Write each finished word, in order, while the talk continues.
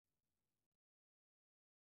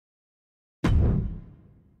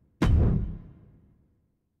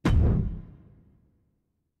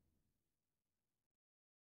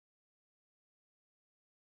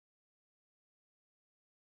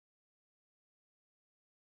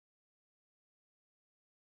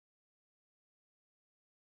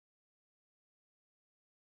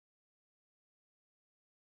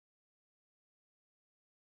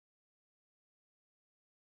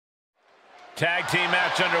Tag team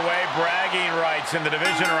match underway. Bragging rights in the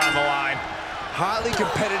division are on the line. Highly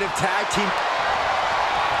competitive tag team.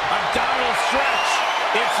 Abdominal stretch.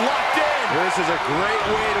 It's locked in. This is a great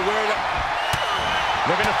way to wear it.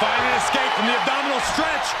 Looking to find an escape from the abdominal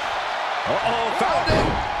stretch. Uh-oh, found it.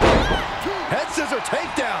 Head scissor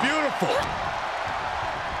takedown. Beautiful.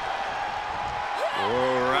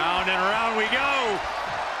 Oh, round and round we go.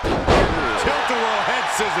 Tilt-a-whirl head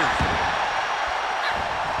scissors.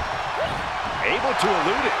 Able to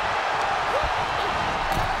elude it.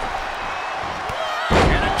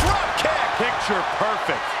 And a drop kick. Picture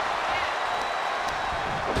perfect.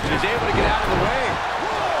 She's able to get out of the way.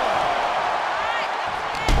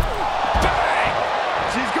 Bang!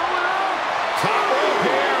 She's going up. Top rope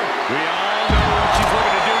here. We all know what she's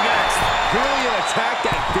looking to do next. Really an attack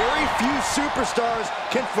that very few superstars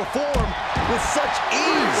can perform with such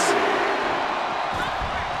ease.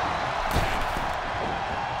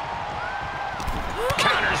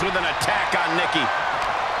 Counters with an attack on Nikki.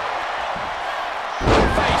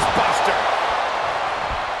 Face buster.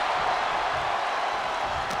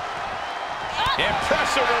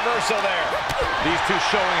 Impressive reversal there. These two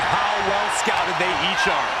showing how well scouted they each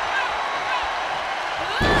are.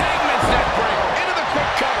 Hangman's neck breaker into the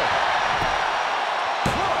quick cover.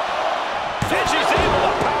 And she's able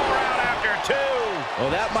to power out after two. Well,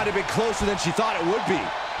 that might have been closer than she thought it would be.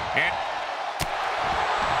 And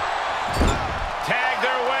tag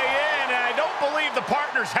their way in, and I don't believe the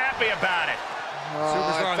partner's happy about it.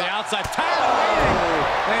 Superstar on the outside, tired of waiting,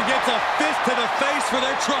 and gets a fist to the face for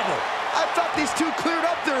their trouble. I thought these two cleared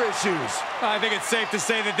up their issues. I think it's safe to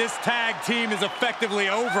say that this tag team is effectively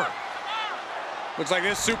over. Looks like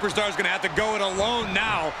this superstar is going to have to go it alone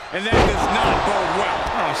now, and that does not bode well.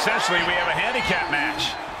 Oh, essentially, we have a handicap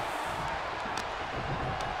match.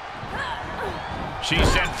 She's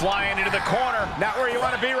sent flying into the corner. Not where you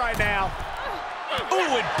want to be right now.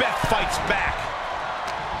 Ooh, and Beth fights back.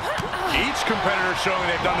 Each competitor showing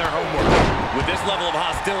they've done their homework. With this level of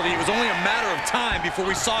hostility, it was only a matter of time before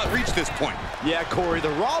we saw it reach this point. Yeah, Corey,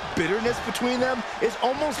 the raw bitterness between them is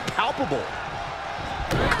almost palpable.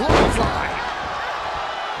 Clothesline.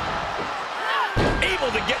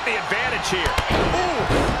 Able to get the advantage here. Ooh.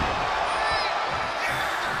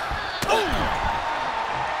 Ooh.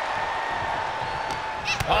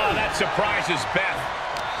 Oh, that surprises Beth.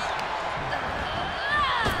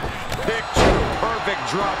 Picture-perfect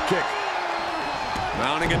drop kick.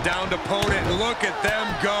 Mounting a downed opponent. Look at them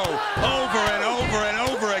go. Over and over and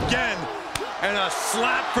over again. And a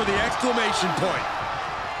slap for the exclamation point.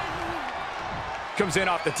 Comes in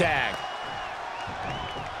off the tag.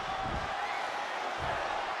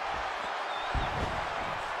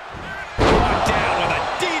 Brought down with a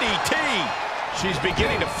DDT. She's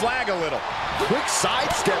beginning to flag a little. Quick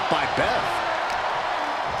sidestep by Beth.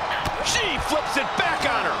 She flips it back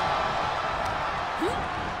on her.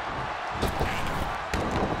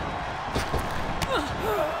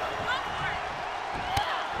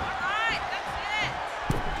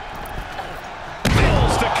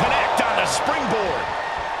 Fails to connect on the springboard.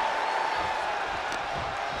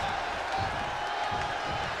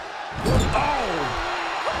 Oh!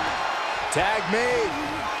 Tag made.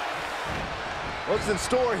 What's in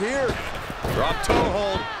store here? Drop toe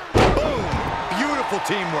hold. Boom! Beautiful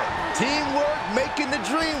teamwork. Teamwork making the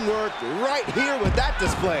dream work right here with that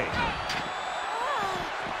display.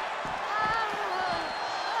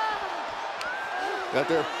 Got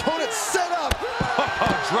their opponent set up.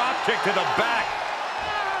 Drop kick to the back.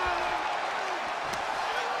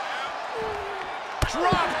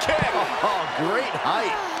 Drop kick. Oh, great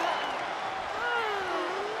height.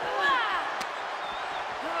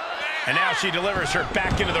 And now she delivers her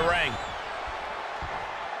back into the ring.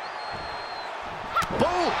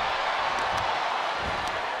 Boom!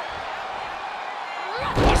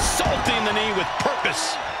 Assaulting the knee with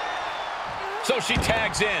purpose. So she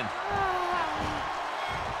tags in.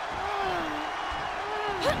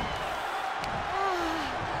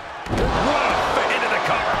 What a fit into the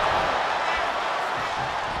cover.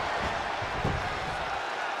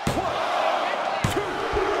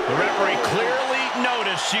 The referee clearly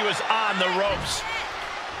noticed she was on the ropes.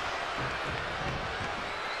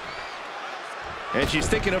 And she's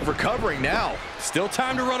thinking of recovering now. Still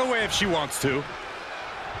time to run away if she wants to.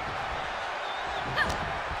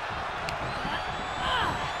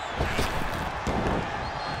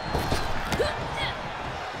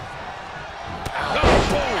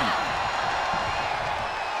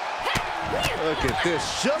 Look at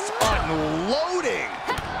this, just unloading.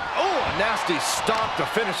 Oh, a nasty stomp to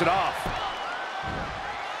finish it off.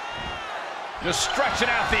 Just stretching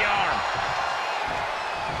out the arm.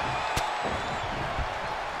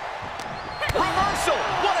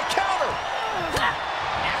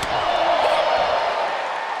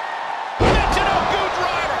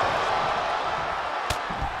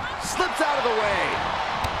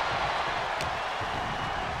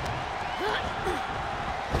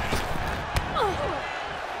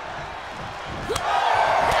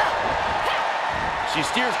 she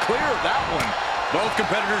steers clear of that one. Both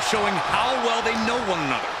competitors showing how well they know one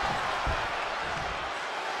another.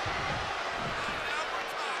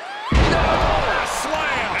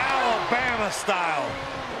 Slam! Alabama style.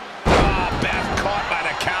 Oh, Beth caught by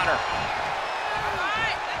the counter.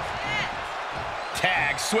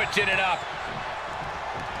 Tag, switching it up.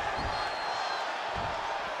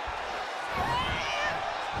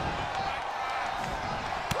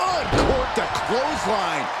 Uncorked the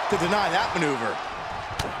clothesline to deny that maneuver.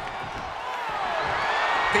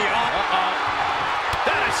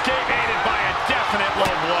 That escape aided by a definite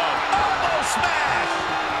low blow. Elbow smash!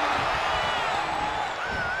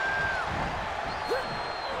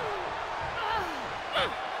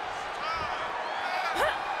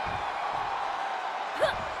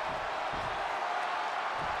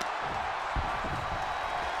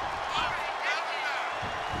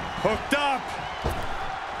 Hooked up.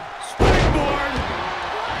 Springboard.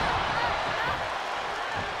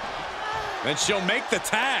 And she'll make the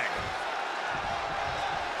tag.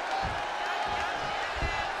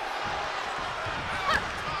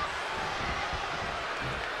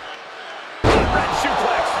 Red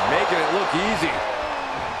suplex. Making it look easy.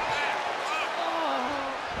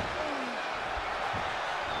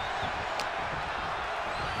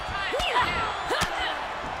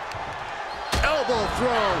 Elbow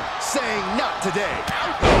throw, saying not today.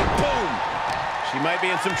 Boom. She might be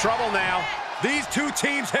in some trouble now. These two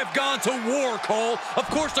teams have gone to war, Cole. Of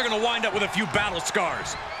course they're going to wind up with a few battle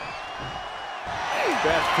scars.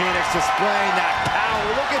 Beth Phoenix displaying that power.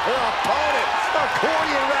 Look at her opponent.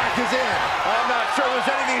 Accordion rack is in. I'm not sure there's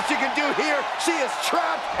anything she can do here. She is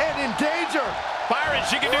trapped and in danger. Byron,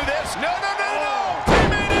 she can do this. No, no, no, no.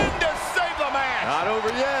 Coming in to save the match. Not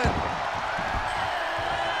over yet.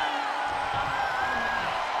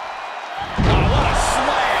 Oh, what a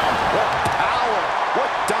slam. What power.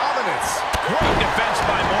 What dominance. Great defense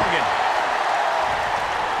by Morgan.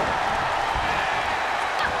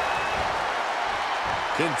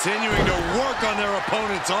 Continuing to work on their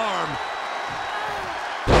opponent's arm.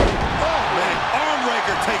 Oh, man. Arm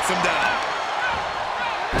raker takes him down.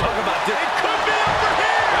 Talk about this. It could be over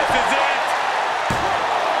here. This is it.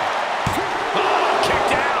 Oh,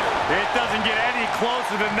 kicked out. It doesn't get any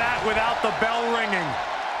closer than that without the bell ringing.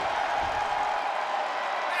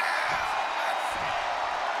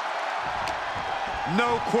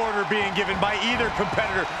 No quarter being given by either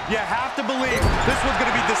competitor. You have to believe this one's going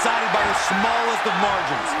to be decided by the smallest of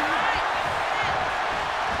margins.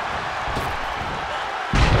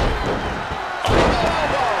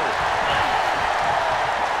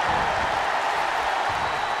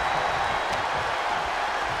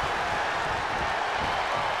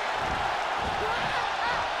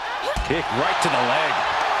 Kick right to the leg.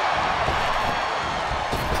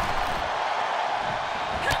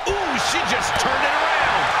 Ooh, she just turned it around.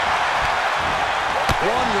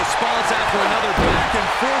 One response after another. Back and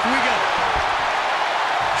forth we go.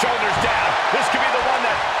 Shoulders down. This could be the one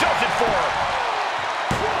that does it for her.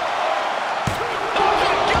 Oh,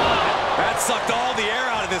 my God! That sucked all the air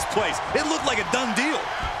out of this place. It looked like a done deal.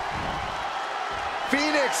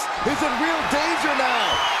 Phoenix is in real danger now.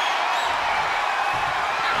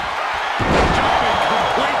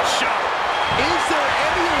 Complete shot. Is there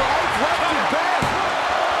any life left in Beth?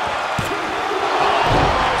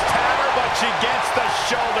 Almost had her, but she gets the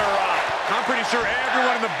shoulder up. I'm pretty sure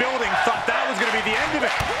everyone in the building thought that was going to be the end of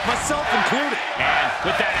it, myself included. And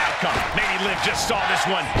with that outcome, maybe Liv just saw this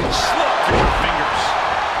one slip through her fingers.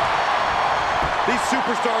 These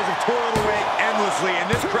superstars have toiled away endlessly, and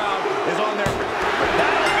this crowd is on their...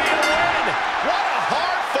 That'll be a win. What a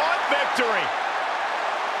hard-fought victory.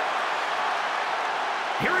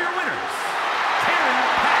 Here are your winners, Karen,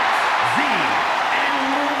 Pat, Z, and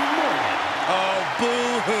Morgan. Oh,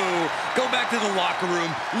 boo-hoo. Go back to the locker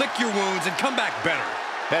room, lick your wounds, and come back better.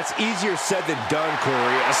 That's easier said than done,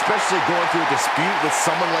 Corey, especially going through a dispute with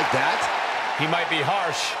someone like that. He might be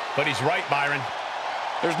harsh, but he's right, Byron.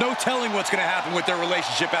 There's no telling what's going to happen with their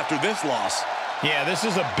relationship after this loss. Yeah, this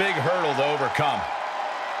is a big hurdle to overcome.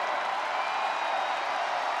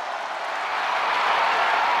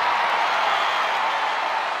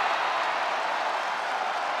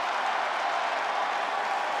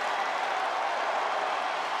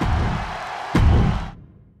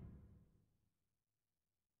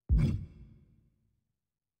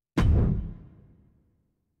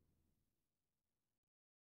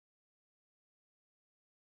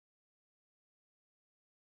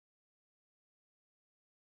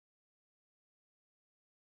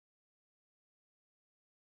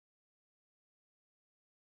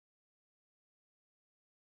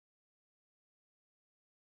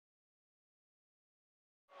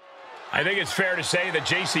 I think it's fair to say that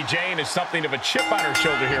Jacy Jayne is something of a chip on her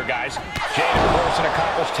shoulder here, guys. Jayne, of course, an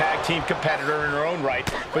accomplished tag team competitor in her own right,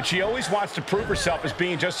 but she always wants to prove herself as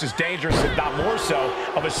being just as dangerous, if not more so,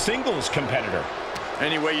 of a singles competitor.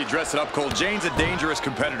 Any way you dress it up, Cole, Jayne's a dangerous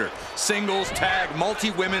competitor. Singles, tag,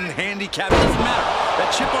 multi-women, handicap, doesn't matter.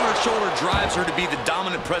 That chip on her shoulder drives her to be the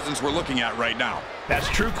dominant presence we're looking at right now. That's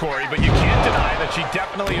true, Corey, but you can't deny that she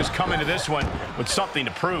definitely is coming to this one with something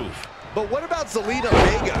to prove. But what about Zelina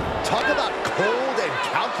Vega? Talk about cold and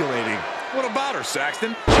calculating. What about her,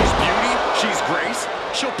 Saxton? She's beauty, she's grace.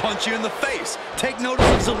 She'll punch you in the face. Take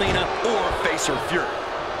notice of Zelina or face her fury.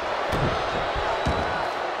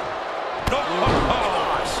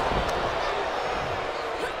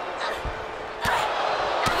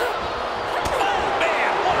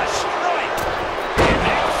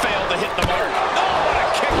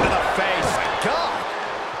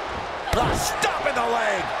 Stopping the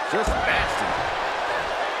leg. Just nasty.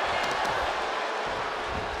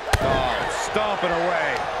 Oh, stomping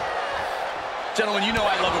away. Gentlemen, you know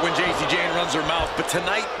I love it when Jacy Jayne runs her mouth, but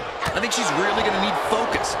tonight, I think she's really going to need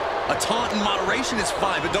focus. A taunt in moderation is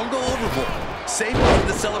fine, but don't go overboard. Save most of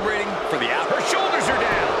the celebrating for the out. Her shoulders are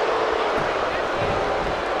down.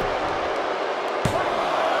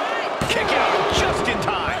 Kick out just in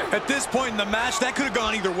time. At this point in the match, that could have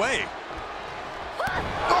gone either way.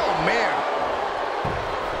 Oh, man.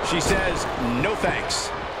 She says, no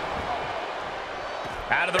thanks.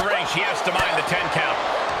 Out of the ring, she has to mind the 10 count.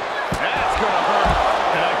 That's going to hurt.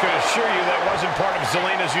 And I can assure you that wasn't part of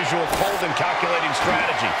Zelina's usual cold and calculating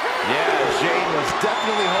strategy. Yeah, Jayne was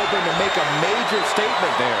definitely hoping to make a major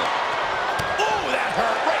statement there. Ooh, that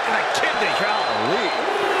hurt right in the kidney. Golly.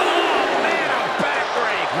 Oh, man, a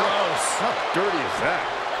backbreak. Gross. How dirty is that?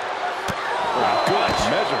 Oh, good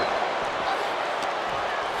measure.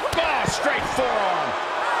 Oh, straight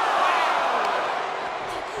forearm.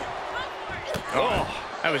 Oh,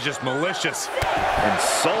 that was just malicious.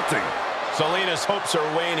 Insulting. Zelina's hopes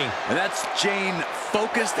are waning. And that's Jayne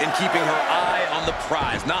focused and keeping her eye on the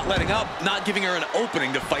prize. Not letting up, not giving her an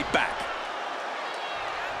opening to fight back.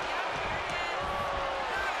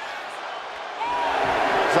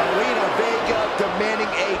 Zelina Vega demanding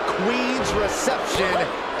a queen's reception,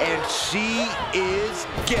 and she is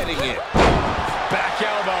getting it. Back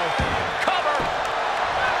elbow. Cover.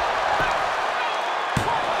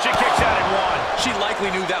 She kicks out at one. She likely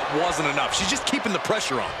knew that wasn't enough. She's just keeping the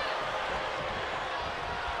pressure on.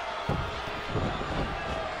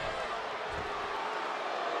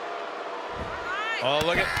 Oh,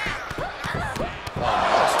 look at...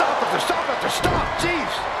 Oh, stop after stop after stop.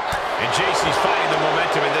 Jeez. And Jacy's fighting the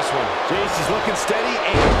momentum in this one. Jacy's looking steady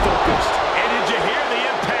and focused. And did you hear the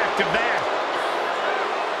impact of that?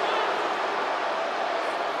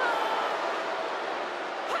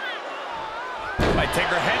 Might take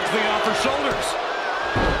her head clean off her shoulders.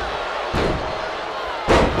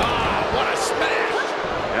 Ah, what a smash.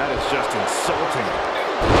 That is just insulting.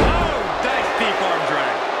 Oh, nice deep arm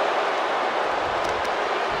drag.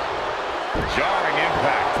 Jarring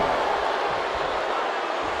impact.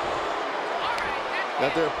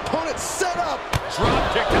 Got their opponent set up. Drop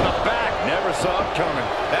kick to the back. Never saw it coming.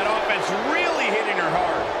 That offense really hitting her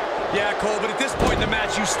hard. Yeah, Cole, but at this point in the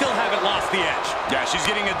match, you still haven't lost the edge. Yeah, she's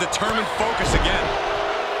getting a determined focus again.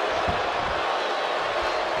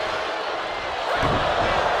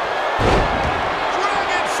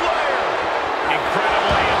 Dragon Slayer!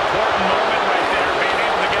 Incredibly important moment right there, being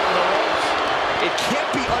able to get in the ropes. It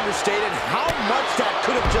can't be understated how much that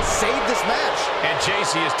could have just saved this match. And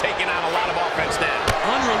Jacy is taking on a lot of offense now.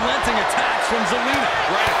 Unrelenting attacks from Zelina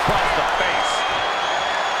right across the face.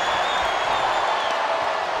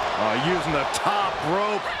 Oh, using the top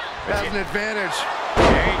rope as an advantage.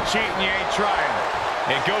 You ain't cheating, you ain't trying.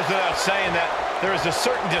 It goes without saying that there is a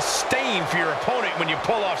certain disdain for your opponent when you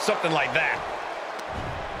pull off something like that.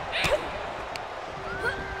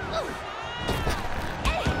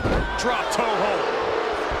 Drop toe hold.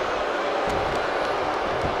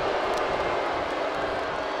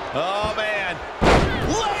 Oh, man.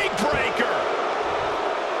 Leg breaker.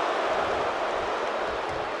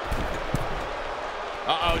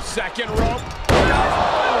 Uh-oh, second rope.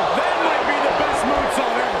 That might be the best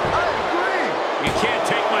moonsault ever. I agree. You can't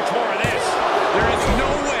take much more of this. There is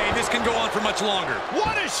no way this can go on for much longer.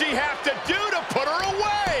 What does she have to do to put her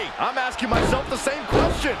away? I'm asking myself the same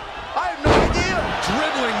question. I have no idea.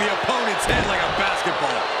 Dribbling the opponent's head like a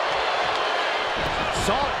basketball.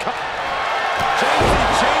 Saw it come. Jacy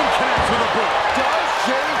Jayne connects with a boot. Does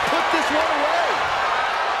Jayne put this one away?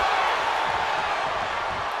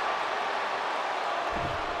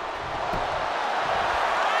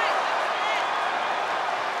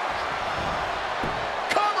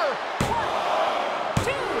 Cover.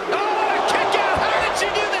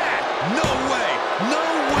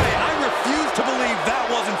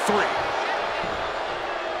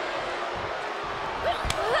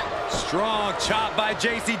 Strong chop by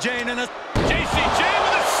JC Jane and a... JC Jane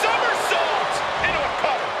with a somersault into a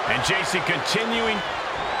cover. And JC continuing.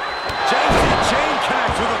 JC Jane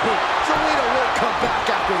connects with a boot. Zelina will come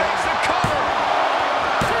back after that. That's the cover.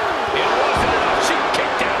 It wasn't enough. She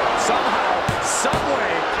kicked out. Somehow,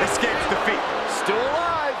 someway, escapes defeat. Still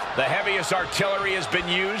alive. The heaviest artillery has been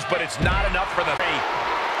used, but it's not enough for the fate.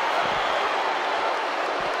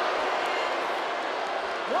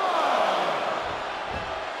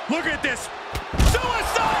 Look at this.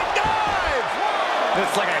 Suicide dive!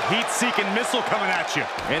 It's like a heat-seeking missile coming at you.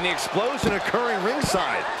 And the explosion occurring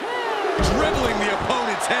ringside. Dribbling the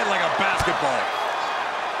opponent's head like a basketball.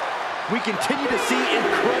 We continue to see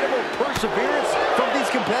incredible perseverance from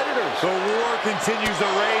these competitors. The war continues to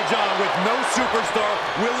rage on with no superstar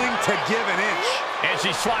willing to give an inch. And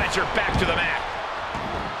she slides her back to the mat.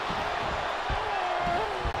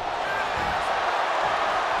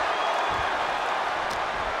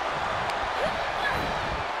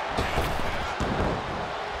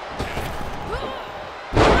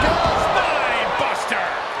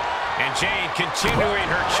 Jane continuing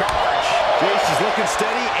her charge. Grace is looking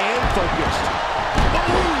steady and focused.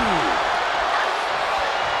 Ooh.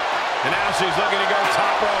 And now she's looking to go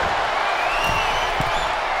top rope.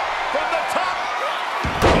 From the top.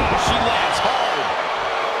 Oh, she lands hard.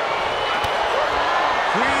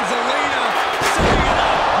 Queen Zelina setting it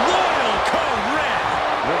up. Royal code red.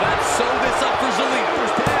 Will that sew this up for Zelina?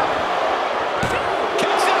 First down.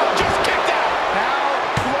 Kicks out. Just kicked out. How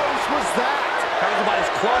close was that? That was about as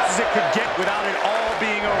close as it could get without it all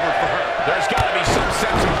being over for her. There's got to be some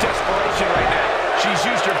sense of desperation right now. She's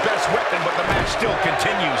used her best weapon, but the match still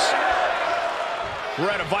continues. We're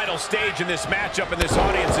at a vital stage in this matchup, and this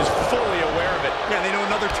audience is fully aware of it. Yeah, they know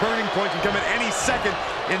another turning point can come at any second,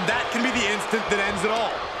 and that can be the instant that ends it all.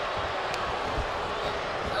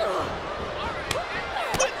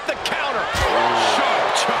 With the counter. Sharp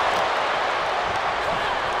chop.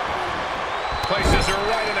 Places her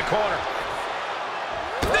right in the corner.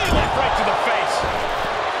 Knee left right to the face.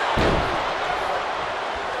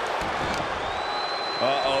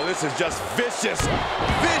 Uh-oh, this is just vicious,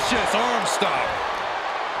 vicious arm stomp.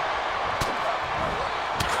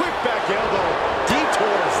 Quick back elbow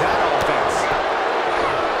detours that offense.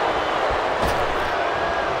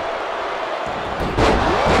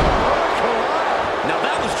 Now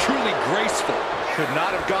that was truly graceful. Could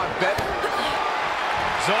not have gone better.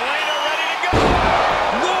 Zelina ready to go.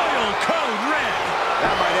 Royal code red.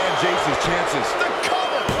 That might end JC's chances. The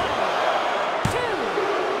cover.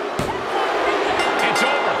 It's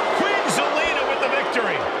over. Queen Zelina with the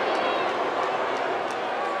victory.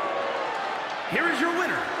 Here is your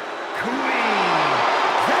winner, Queen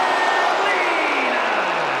Zelina.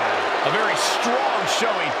 A very strong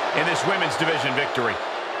showing in this women's division victory.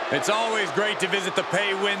 It's always great to visit the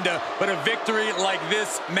pay window, but a victory like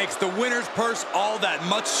this makes the winner's purse all that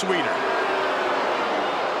much sweeter.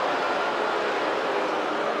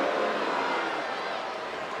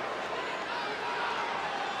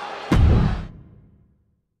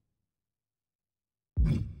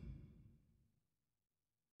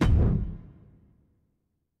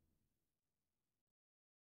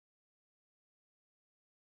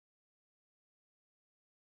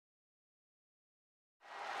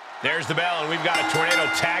 There's the bell, and we've got a tornado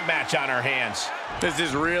tag match on our hands. This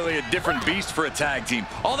is really a different beast for a tag team.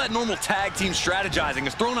 All that normal tag team strategizing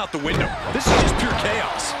is thrown out the window. This is just pure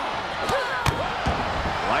chaos.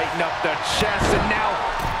 Lighten up the chest, and now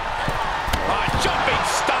A jumping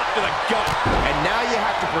stop to the gut. And now you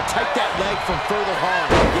have to protect that leg from further harm.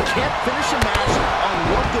 You can't finish a match on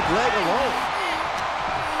one good leg alone.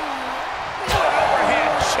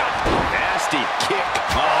 Overhand shot. Nasty kick.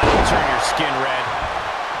 Oh, that'll turn your skin red.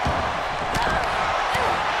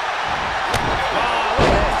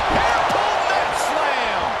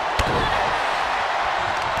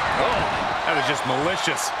 That was just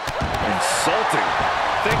malicious. Insulting.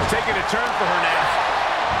 Things taking a turn for her now.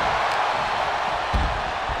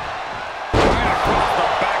 Right across the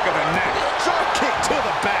back of the neck. Drop kick to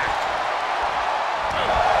the back.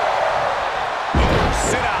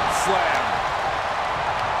 Sit out slam.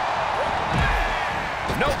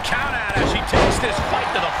 No count out as she takes this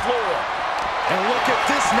fight to the floor. And look at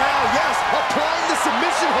this now. Yes, applying the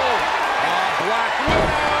submission hold. Black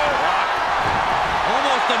Widow.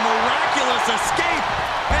 Almost a miraculous escape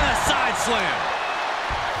and a side slam.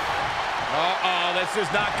 Uh-oh, this is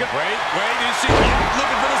not good. Wait, is she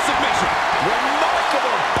looking for the submission?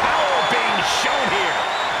 Remarkable power being shown here.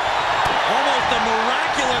 Almost a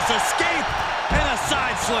miraculous escape and a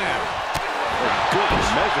side slam. Good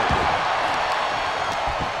measure.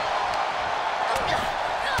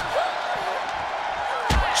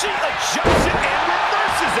 She adjusts it and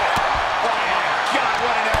reverses it. Oh, my God,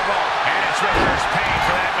 what an elbow. And it's reverse pain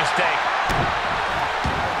for that mistake.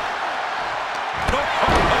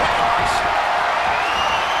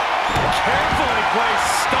 Carefully placed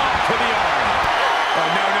stomp to the arm. Oh,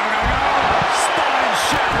 no, no, no, no.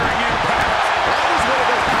 Spine-shattering impact. That was one of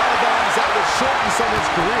those powerbombs that would shorten someone's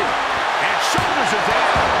career. And shoulders are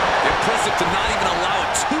down. Impressive to not even allow a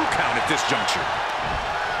 2 count at this juncture.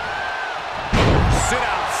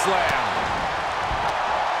 Sit-out slam.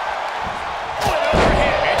 What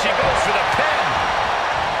overhand. And she goes for the pin.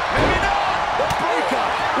 Maybe not. The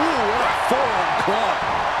breakup. Ooh, what a forearm club.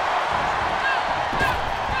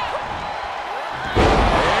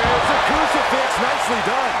 There's a crucifix. Nicely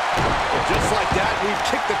done. And just like that, we've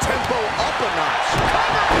kicked the tempo up a notch.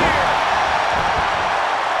 Cover here.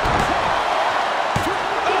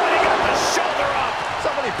 Oh, he got the shoulder up.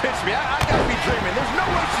 Somebody pinch me. I gotta be dreaming. There's no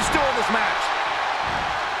way she's still in this match.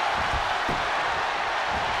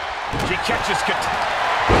 She catches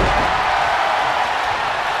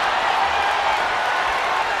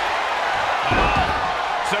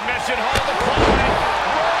submission hold applied.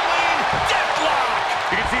 Rolling deathlock.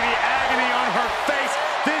 You can see the agony on her face.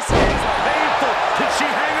 This is painful. Can she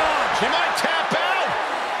hang on? She might tap out.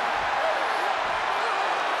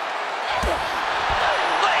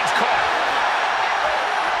 Legs caught.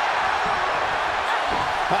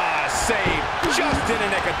 Save just in the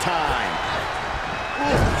nick of time.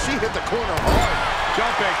 Ooh, she hit the corner hard.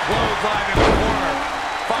 Jumping clothesline in the corner.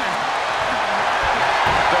 Fine.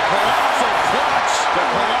 The colossal clutch. The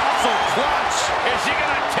colossal clutch. Is she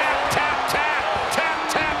gonna tap, tap, tap, tap,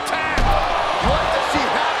 tap, tap? What does she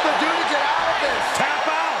have to do to get out of this? Tap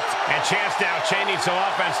out. And chance now, Che needs some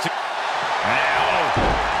offense to... Now,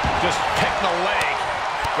 just pick the leg.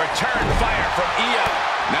 Return fire from Io.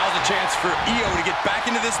 Now's a chance for Io to get back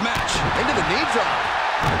into this match. Into the knee drop.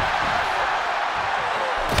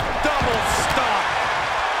 Double stomp.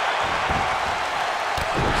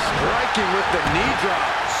 Striking with the knee drop.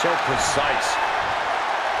 So precise.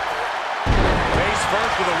 Face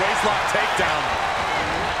first with a waistlock takedown.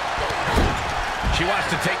 She wants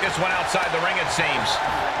to take this one outside the ring, it seems.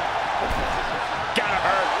 Gotta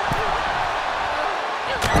hurt.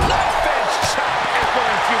 Left fence chop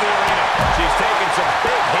echoing through the arena. She's taking some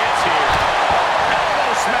big hits here.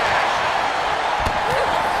 Elbow smash.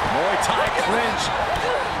 Muay Thai clinch.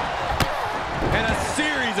 And a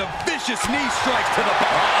series of vicious knee strikes to the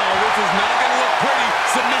body. Uh-oh, this is not going to look pretty.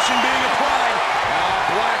 Submission being applied.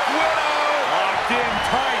 Black Widow. Locked in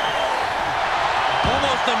tight.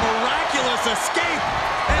 Almost a miraculous escape.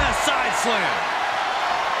 And a side slam.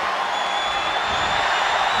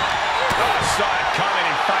 Saw it coming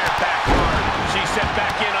and fired back hard. She's set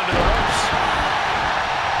back in under the ropes.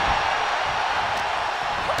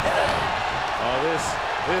 Oh,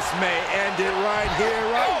 this may end it right here,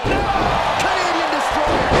 right now. Canadian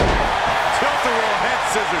Destroyer. Tilt-a-whirl head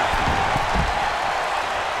scissors.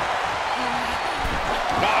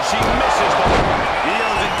 Oh, she misses the one.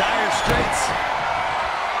 Io's in dire straits.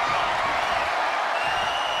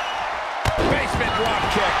 Basement drop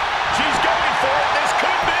kick. She's going for it. This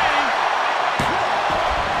could be.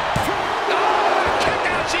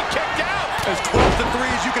 She kicked out. As close to 3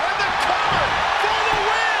 as you can. And the cover for the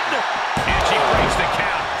win. And she breaks the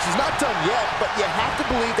count. She's not done yet, but you have to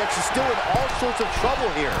believe that she's still in all sorts of trouble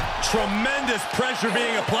here. Tremendous pressure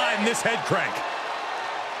being applied in this head crank.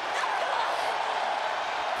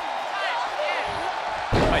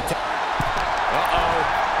 Uh-oh.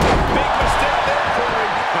 Big mistake there, Corey.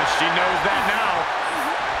 But she knows that now.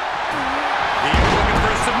 He's looking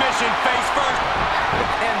for a submission, face first.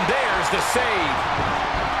 And there's the save.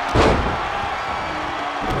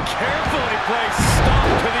 Carefully placed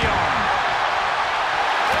stomp to the arm.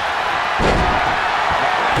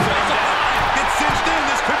 It's cinched in.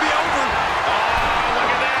 This could be over. Oh,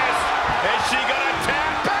 look at this. Is she gonna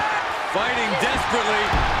tap back? Fighting desperately.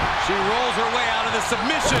 She rolls her way out of the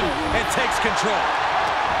submission and takes control.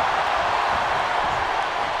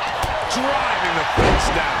 Driving the face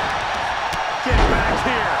down. Get back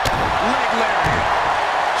here. Leg lariat.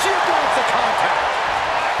 She avoids the contact.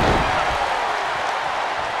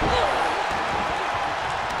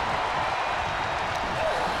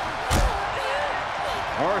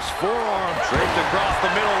 Harsh forearm draped across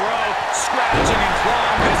the middle row. Scratching and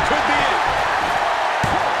clawing. This could be it.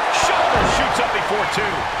 Shoulder shoots up before 2.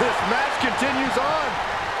 This match continues on.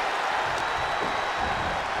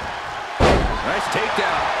 Nice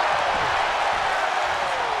takedown.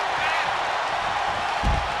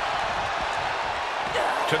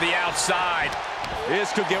 To the outside.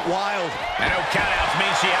 This could get wild. And no countouts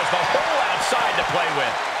means she has the whole outside to play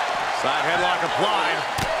with. Side headlock applied.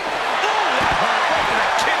 Oh, that hurt right to the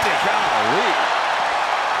kidney. Golly.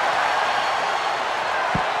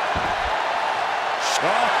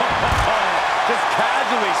 Oh, just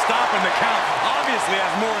casually stopping the count. Obviously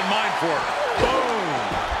has more in mind for her. Boom.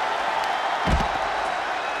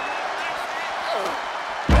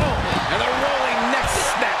 Boom. And the rolling neck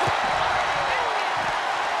snap.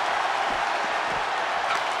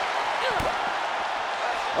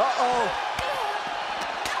 Uh-oh.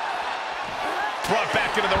 Brought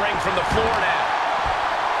back into the ring from the floor now.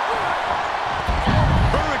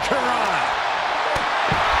 Hurricane.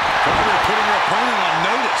 Carter putting her opponent on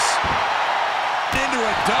notice. Into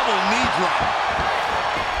a double knee drop.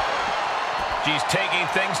 She's taking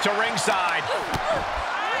things to ringside.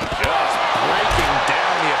 Just breaking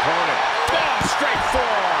down the opponent. Boom, straight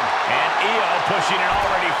forearm. And Io pushing an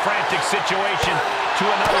already frantic situation to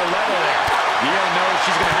another level there. Io knows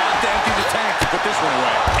she's going to have to empty the tank to put this one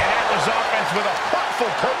away. And that was offense with a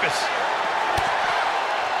thoughtful purpose.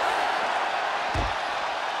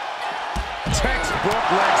 Textbook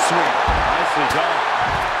leg sweep. Nicely done.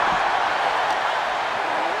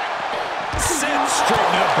 Sent straight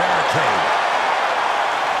into the barricade.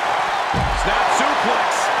 Snap suplex.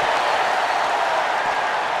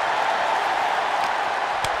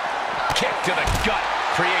 Kick to the gut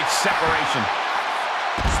creates separation.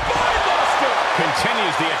 Spinebuster.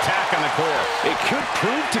 Continues the attack on the core. It could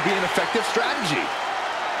prove to be an effective strategy.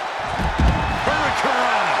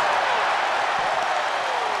 Hurricane.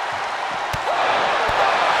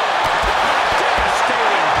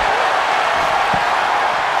 Devastating.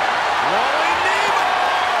 Rolling knee bar.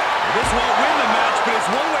 This won't win the match, but it's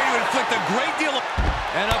one way to inflict a great deal of...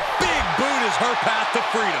 And a big boot is her path to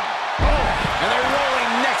freedom. And a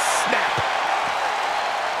rolling neck snap.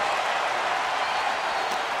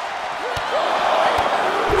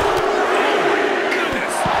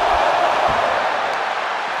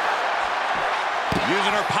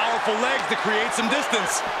 Using her powerful legs to create some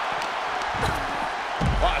distance.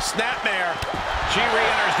 Oh, snapmare. She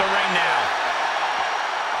re-enters the ring now.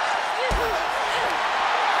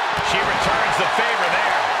 She returns the favor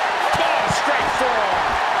there. Oh, straight forearm.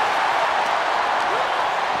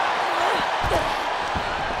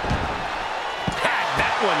 Had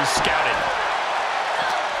that one scouted.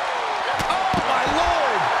 Oh, my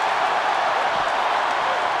Lord.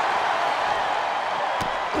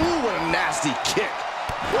 Ooh, what a nasty kick.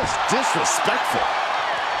 What's disrespectful?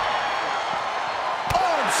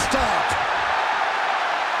 Arm stomp.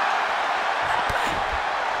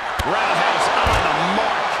 Roundhouse on the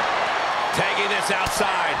mark. Tagging this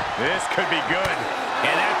outside. This could be good.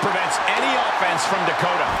 And that prevents any offense from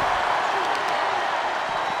Dakota.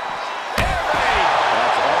 Air raid.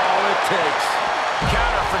 That's all it takes.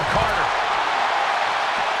 Counter from Carter.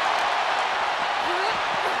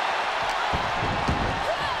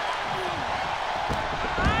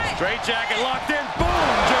 Straight jacket locked in. Boom!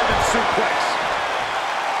 German suplex.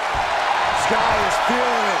 Sky is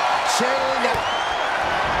feeling it. Channeling it.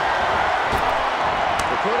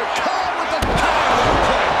 Dakota caught with the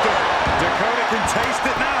chiropractor. Dakota can taste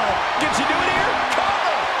it now. Can she do it here?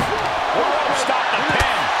 Cover! Oh, stop the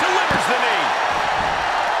pin. Delivers the knee.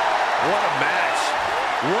 What a match.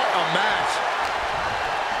 What a match.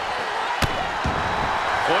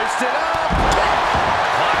 Hoist it up.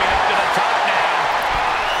 Climbing up to the top now.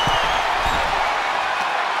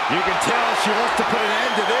 You can tell she wants to put an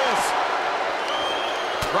end to this.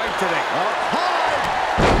 Right to the up high.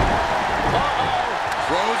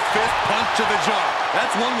 Uh-oh. Rose fist punch to the jaw.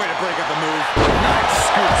 That's one way to break up a move. Nice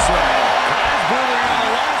scoop slam. As bordering on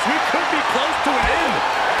the last, we could be close to an end.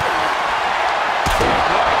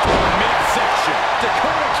 Right to the midsection.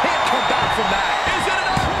 Dakota can't come back from that. Is it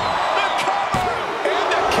enough? The cover! And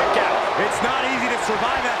the kick out. It's not easy to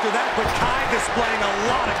survive after that, but Kai displaying a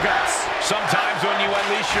lot of guts. Sometimes when you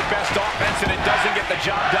unleash your best offense and it doesn't get the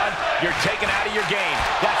job done, you're taken out of your game.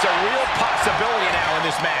 That's a real possibility now in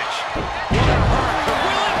this match. Will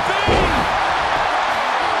it be?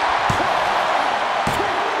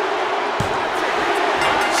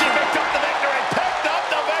 She picked up the victory. Picked up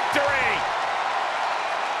the victory.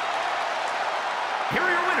 Here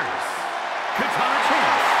are your winners, Katana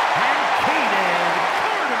Chase and Kaden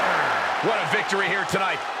Carter. What a victory here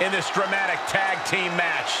tonight in this dramatic tag team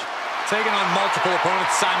match. Taking on multiple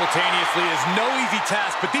opponents simultaneously is no easy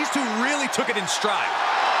task, but these two really took it in stride.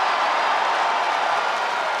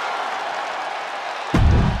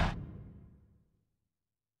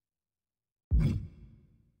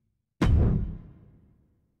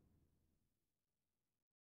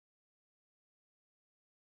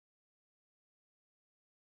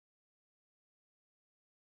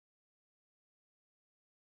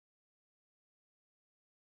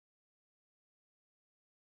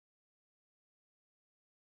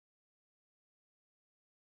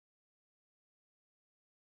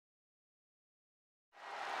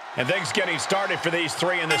 And things getting started for these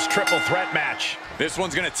three in this triple threat match. This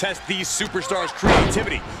one's going to test these superstars'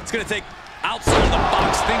 creativity. It's going to take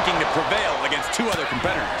outside-of-the-box thinking to prevail against two other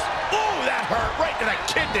competitors. Oh, that hurt right to the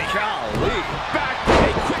kidney. Golly. Back for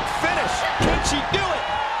a quick finish. Can she do it?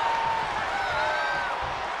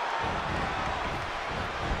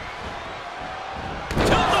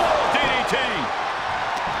 DDT.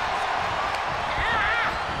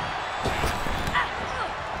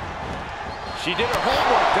 She did her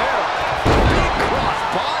homework there. Big cross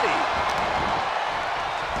body.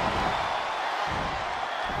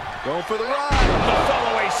 Going for the ride. The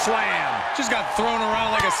follow-away slam. Just got thrown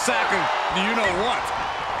around like a sack of you-know-what.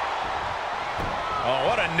 Oh,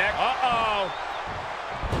 what a neck. Uh-oh.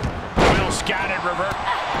 Well scouted, revert.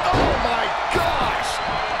 Oh, my gosh.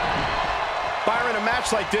 Byron, a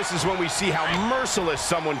match like this is when we see how merciless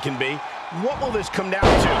someone can be. What will this come down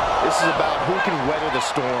to? This is about who can weather the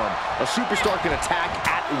storm. A superstar can attack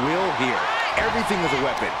at will here. Everything is a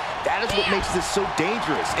weapon. That is what makes this so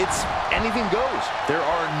dangerous. It's anything goes. There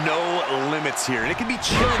are no limits here, and it can be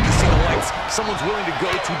chilling to see the lengths someone's willing to go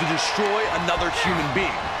to destroy another human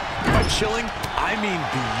being. By chilling, I mean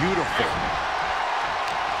beautiful.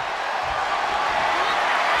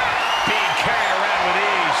 Being carried around with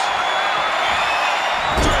ease.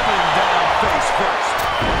 Driven down face first.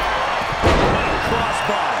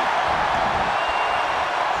 Crossbody.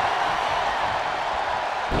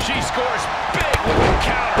 She scores big with the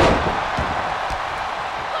counter.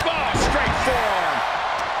 Oh, straight forearm.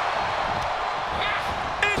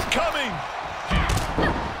 Incoming.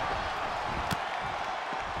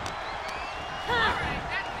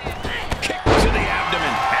 Kick to the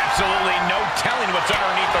abdomen. Absolutely no telling what's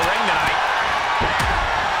underneath the ring tonight.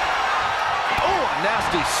 Oh, a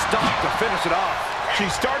nasty stop to finish it off.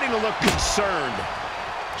 She's starting to look concerned.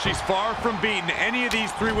 She's far from beaten. Any of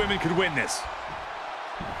these three women could win this.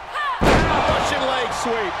 Russian leg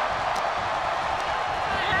sweep.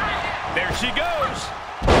 There she goes.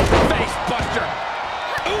 Face buster.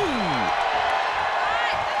 Ooh.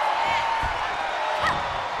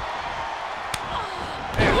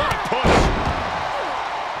 Hey, what a push.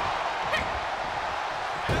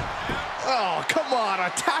 Oh, come on,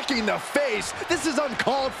 attacking the face. This is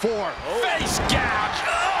uncalled for. Face gouge.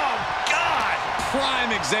 Oh, God.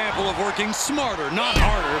 Prime example of working smarter, not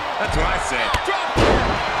harder. That's what I say. Drop kick.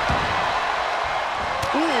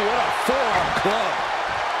 Ooh, what a forearm club.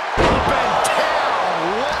 Up and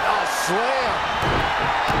down. What a slam.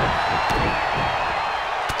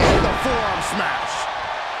 And the forearm smash.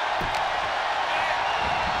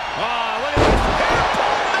 Oh, look at this. And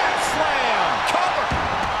pull that slam. Cover.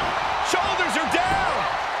 Shoulders are down.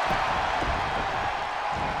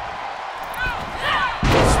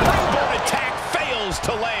 Springboard attack fails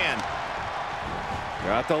to land.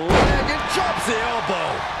 Got the leg and drops the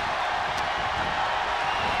elbow.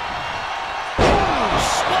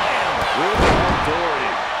 Slam. With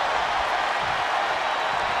authority.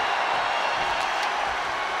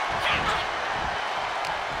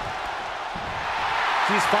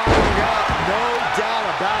 She's firing up, no doubt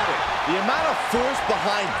about it. The amount of force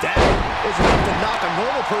behind that is enough to knock a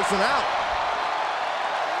normal person out.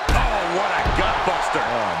 Oh, what a gutbuster.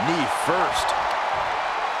 Oh, knee first.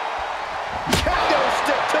 Kendo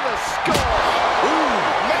stick to the skull. Ooh,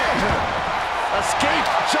 man. Escape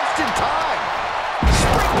just in time.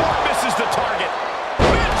 Springboard misses the target.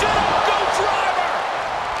 Go driver.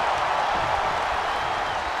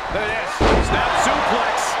 Look at this. Snap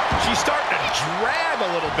suplex. She's starting to drag a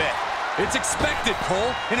little bit. It's expected,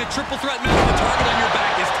 Cole. In a triple threat match, the target on your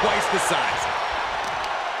back is twice the size.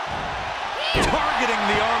 Targeting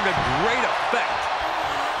the arm to great effect.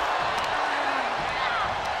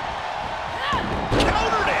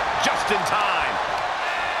 Countered it just in time.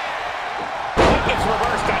 It's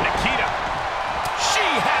reversed on Nikita. She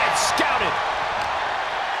had it scouted.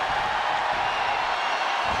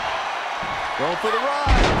 Going for the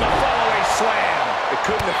ride. The follow-away slam. It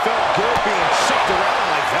couldn't have felt good being shoved around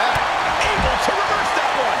like that. Able to reverse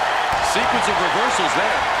that one. Sequence of reversals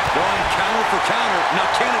there. Going counter for counter. Now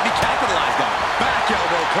can it be capitalized on? Back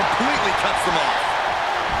elbow completely cuts them off.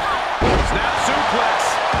 Snap suplex.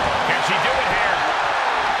 Can she do it here?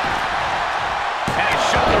 And a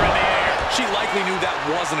shoulder in the air. She likely knew that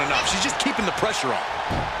wasn't enough. She's just keeping the pressure on.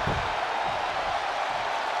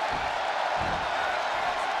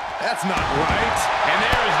 That's not right. And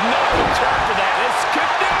there is no return for that. This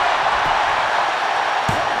could do it.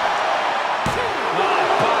 Oh,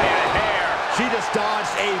 by a hair. She just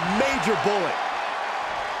dodged a major bullet.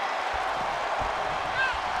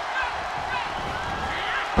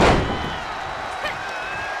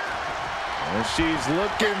 And she's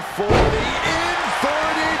looking for the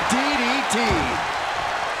inverted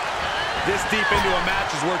This deep into a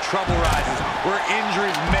match is where trouble rises, where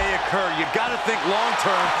injuries may occur. You've got to think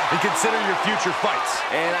long-term and consider your future fights.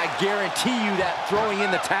 And I guarantee you that throwing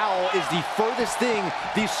in the towel is the furthest thing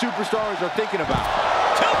these superstars are thinking about.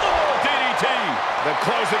 Tilt-a-wall DDT! The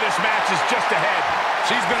close of this match is just ahead.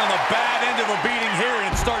 She's been on the bad end of a beating here, and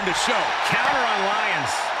it's starting to show. Counter on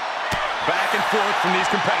Lyons. Back and forth from these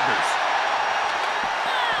competitors.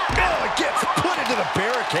 Oh, it gets put into the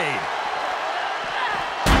barricade.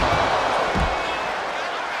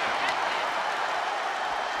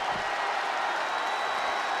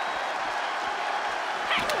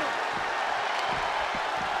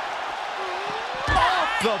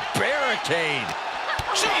 The barricade.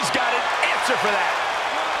 She's got an answer for that.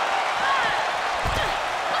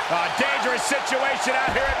 A dangerous situation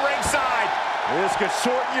out here at ringside. This could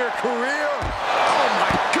shorten your career. Oh,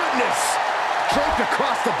 my goodness. Draped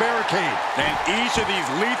across the barricade. And each of these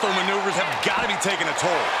lethal maneuvers have got to be taking a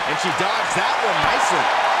toll. And she dodged that one nicely.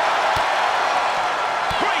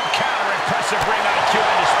 Great counter. Impressive ring IQ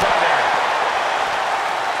on display there.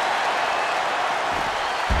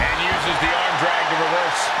 And uses the arm drag to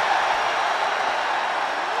reverse.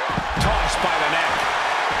 Tossed by the neck.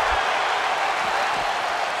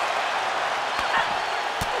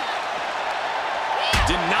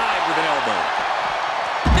 Denied with an elbow.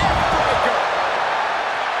 Neckbreaker.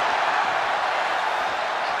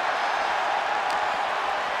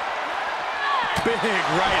 Big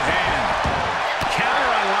right hand.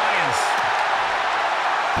 Counter on Lyons.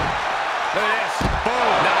 Look at this.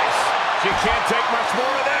 Boom. Nice. She can't take much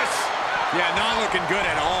more of this. Yeah, not looking good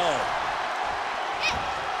at all.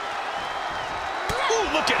 Ooh,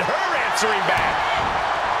 look at her answering back.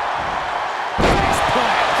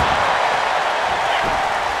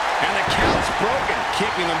 And the count's broken,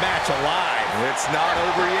 keeping the match alive. It's not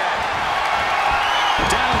over yet.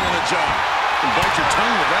 Down on the jaw. You can bite your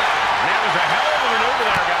tongue with that. That was a hell of a maneuver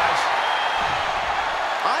there, guys.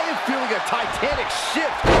 I am feeling a titanic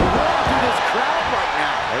shift rolling through this crowd right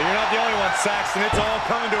now. Well, you're not the only one, Saxton. It's all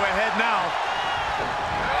coming to a head now.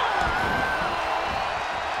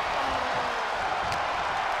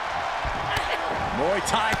 Muay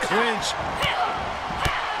Thai clinch.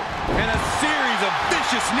 And a series of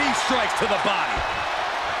vicious knee strikes to the body.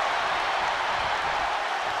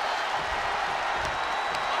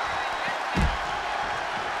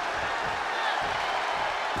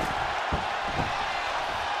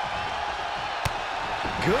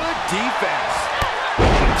 Good defense.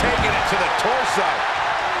 Taking it to the torso.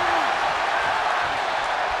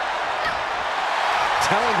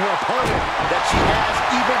 Telling her opponent that she has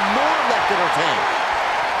even more left in her tank.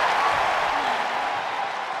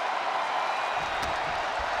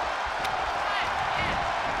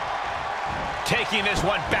 Taking this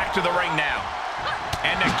one back to the ring now.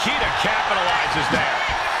 And Nikita capitalizes there.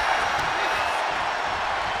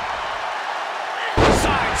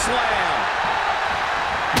 Side slam.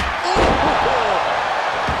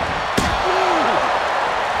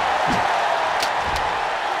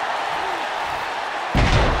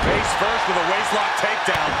 Face first with a waistlock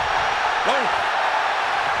takedown. Oh.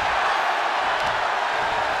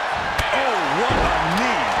 Oh, what a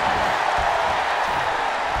knee.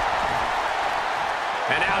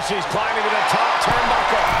 And now she's climbing to the top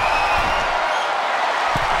turnbuckle.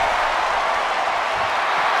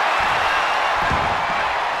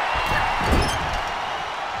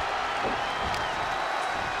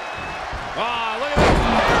 Ah, look at this.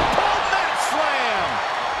 Airport mat slam.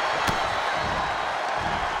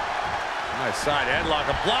 Nice side headlock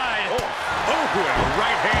applied. Oh, and a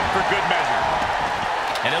right hand for good measure.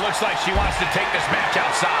 And it looks like she wants to take this match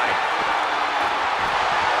outside.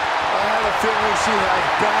 I have a feeling she had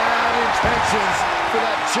bad intentions for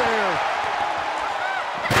that chair.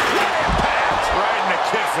 Impact right in the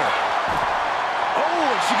kisser.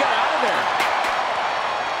 Oh, and she got out of there.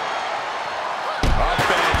 Up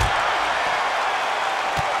and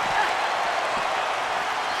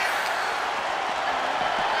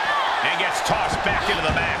Gets tossed back into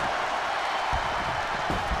the mat.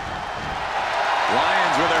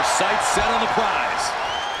 Lions with their sights set on the prize.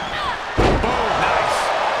 Boom, nice.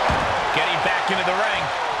 Getting back into the ring.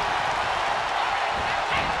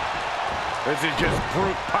 this is just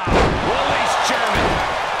brute power. Release German.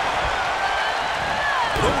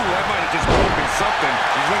 Ooh, that might have just broken something.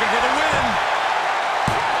 He's looking for the win.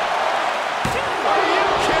 Are you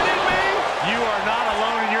kidding me? You are not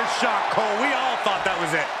alone in your shock, Cole. We all thought that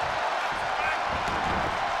was it.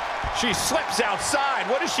 She slips outside.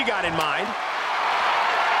 What has she got in mind?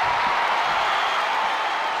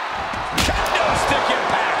 Kendo stick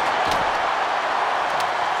impact.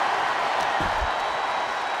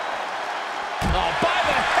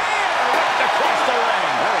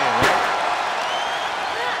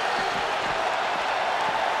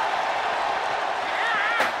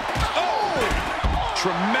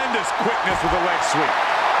 quickness with a leg sweep.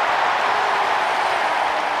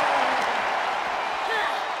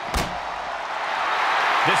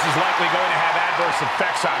 This is likely going to have adverse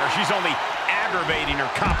effects on her. She's only aggravating her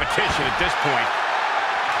competition at this point.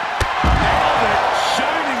 Nailed it.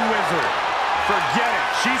 Shining Wizard. Forget it.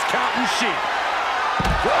 She's counting sheep.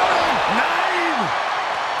 9.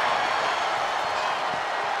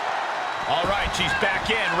 All right, she's back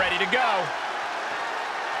in, ready to go.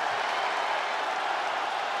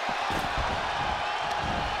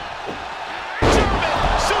 German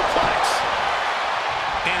suplex.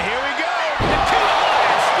 And here we go. The two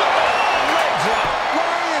Lions. Legs up.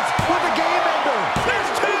 Lions with a game ender. There's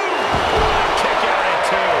 2. Kick out at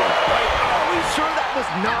 2. Wait, are we sure that was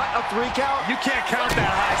not a 3 count? You can't count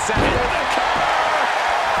that high, Seth.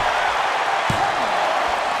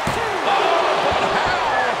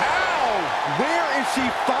 Where is she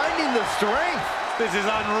finding the strength? This is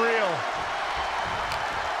unreal.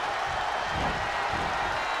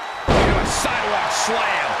 Into a sidewalk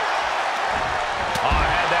slam. Oh, I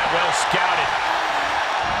had that well scouted.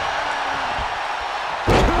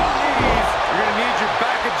 You're going to need your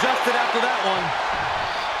back adjusted after that one.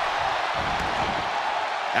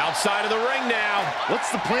 Outside of the ring now.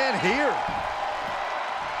 What's the plan here?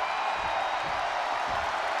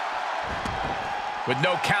 With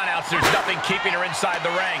no countouts, there's nothing keeping her inside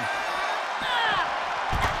the ring.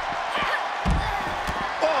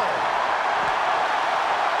 Oh!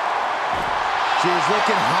 She's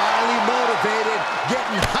looking highly motivated,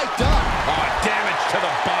 getting hyped up. Oh, damage to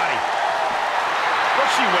the body.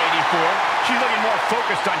 What's she waiting for? She's looking more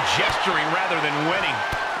focused on gesturing rather than winning.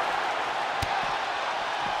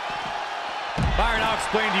 Byron, I'll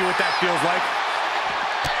explain to you what that feels like.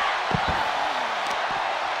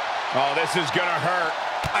 Oh, this is gonna hurt.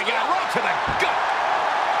 I got right to the gut.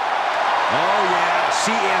 Oh, yeah,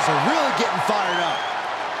 she is really getting fired up.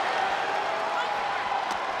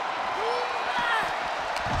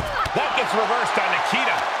 That gets reversed on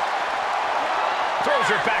Nikita. Throws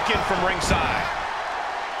her back in from ringside.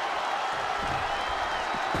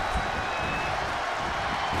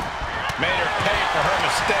 Made her pay for her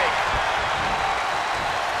mistake.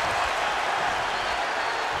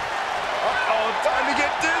 Uh-oh, time to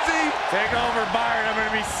get dizzy. Take over, Byron. I'm going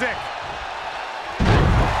to be sick.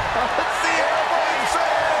 Let's see everybody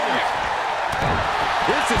sing.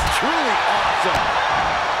 This is truly awesome.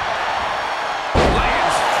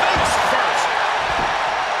 Lands face first.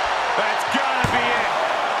 That's got to be it.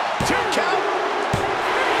 2 count.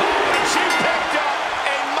 Oh, and she picked up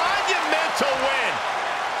a monumental win.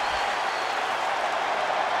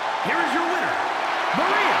 Here is your winner,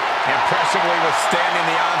 Maria. Impressively withstanding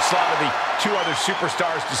the onslaught of the 2 other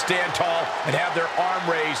superstars to stand tall and have their arm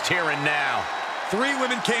raised here and now. 3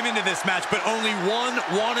 women came into this match, but only one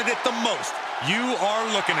wanted it the most. You are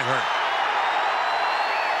looking at her.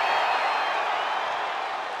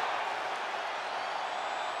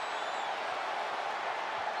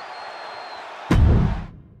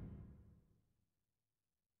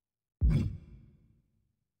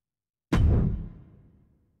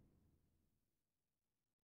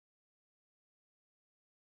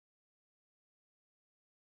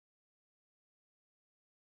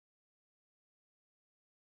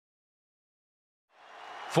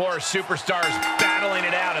 Four superstars battling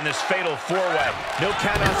it out in this fatal 4-way. No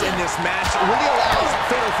countouts in this match really allows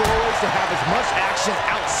fatal 4-ways to have as much action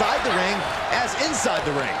outside the ring as inside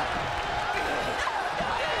the ring.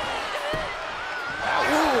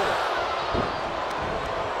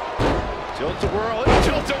 Tilt-a-whirl,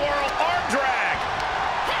 tilt-a-whirl, arm drag.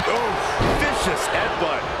 Oh, vicious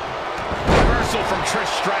headbutt. Reversal from Trish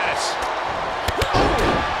Stratus.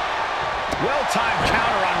 Well-timed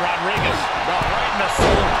counter on Rodriguez. Right in the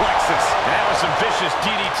solar plexus. And that was some vicious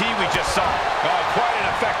DDT we just saw. Oh, quite an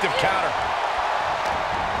effective counter.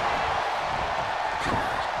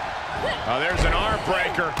 Oh, there's an arm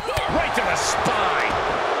breaker. Right to the spine.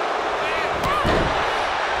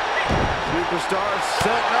 Superstars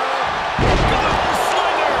setting up.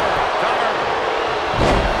 Slinger. Cover.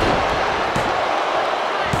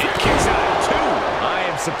 It kicks out at 2. I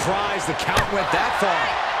am surprised the count went that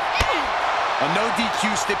far. A no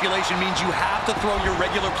DQ stipulation means you have to throw your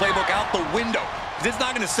regular playbook out the window. It's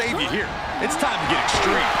not going to save you here. It's time to get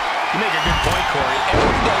extreme. You make a good point, Corey.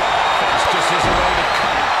 Everyday offense just isn't going to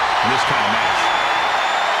cut it in this kind of match.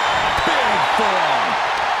 Big forearm.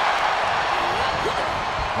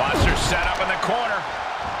 Monster set up in the corner.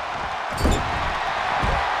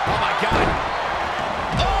 Oh, my God.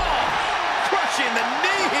 Oh! Crushing the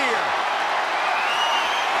knee here.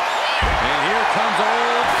 And here comes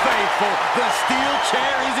Old Faithful. The steel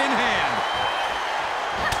chair is in hand.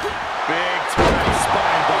 Big time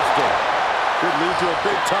spine buster. lead to a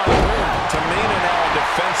big-time win. Tamina now in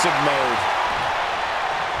defensive mode.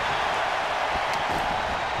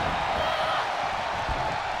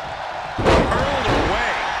 Hurled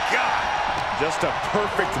away. God. Just a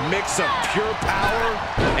perfect mix of pure power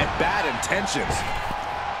and bad intentions.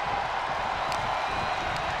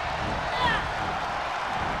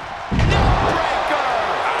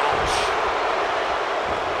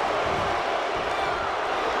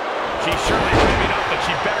 She's surely moving up, but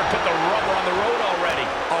she better put the rubber on the road already.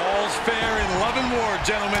 All's fair in love and war,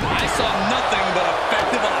 gentlemen. I saw nothing but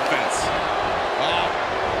effective offense. Oh,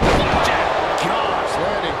 flapjack. Gosh,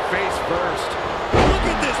 landing face first. Look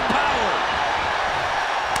at this power.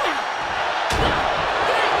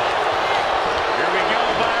 Here we go,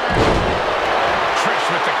 Byron. Trish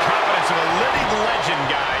with the confidence of a living legend,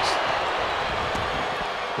 guys.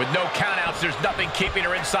 With no countouts, there's nothing keeping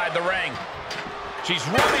her inside the ring. She's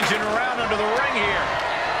rummaging around under the ring here.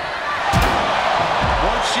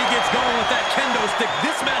 Once she gets going with that kendo stick,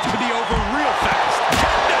 this match could be over real fast.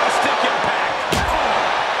 Kendo stick impact.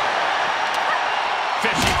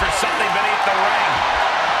 Fishing for something beneath the ring.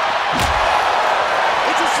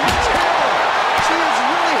 It's a sledgehammer. She is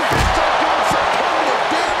really start doing some permanent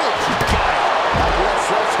damage. That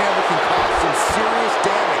sledgehammer can cause some serious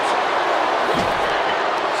damage.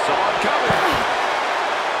 Saw it coming.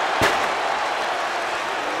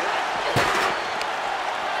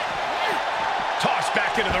 Tossed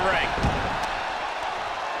back into the ring.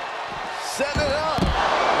 Set it up.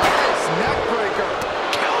 Nice neck breaker.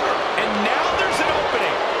 Counter. And now there's an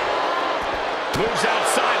opening. Moves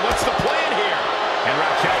outside. What's the plan here? And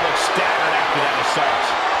Raquel looks staggered after that assault.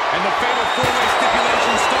 And the fatal four-way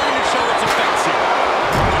stipulation starting to show its effects here.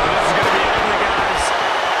 This is going to be ugly, guys.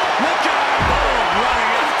 Look out! Oh,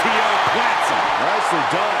 running FTO plants him. Nicely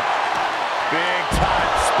done. Big-time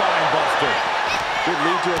spine buster. Could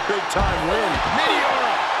lead to a big-time win.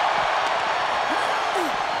 Meteora.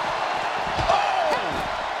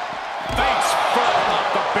 Face firm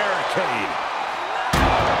off the barricade.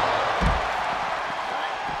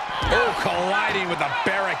 Oh, colliding with the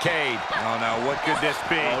barricade. Oh, no, what could this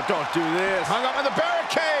be? Oh, don't do this. Hung up on the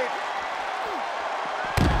barricade.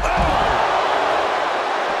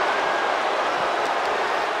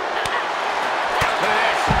 Look at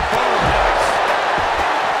this. Oh, nice.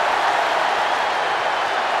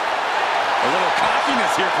 A little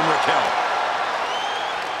cockiness here from Raquel.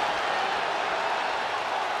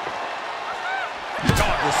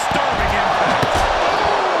 God, disturbing impact.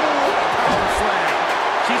 Power slam.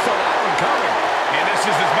 She saw that one coming. And this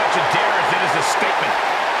is as much a dare as it is a statement.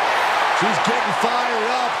 She's getting fired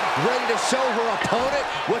up, ready to show her opponent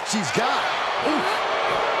what she's got. Oof.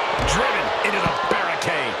 Driven into the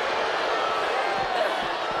barricade.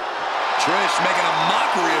 Trish making a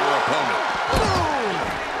mockery of her opponent. Boom.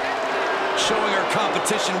 Showing her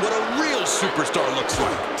competition what a real superstar looks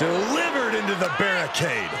like. Delivered into the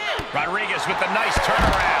barricade. Rodriguez with the nice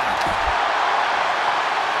turnaround.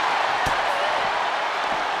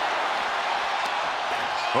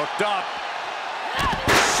 Hooked up.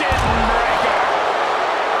 Shin breaker.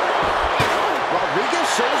 Rodriguez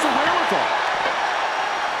shows the wherewithal.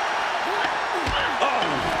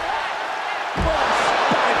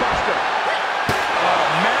 Spinebuster. Oh,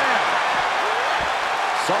 man.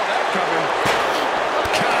 Saw that coming.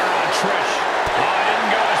 Counter on Trish. Oh, it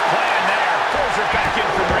didn't go as planned there. Pulls her back in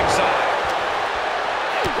from ringside.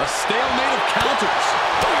 A stalemate of counters.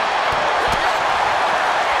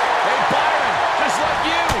 Hey, Byron, just like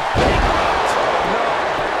you. No.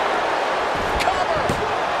 Cover.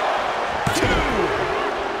 2.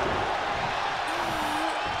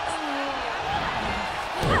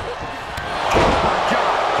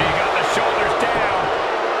 She got the shoulders down.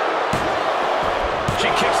 She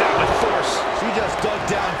kicks out with force. She just dug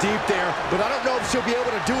down deep there, but I don't know if she'll be able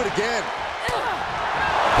to do it again.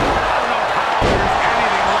 I don't know how there's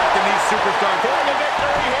anything left in these superstars. For the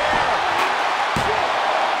victory here.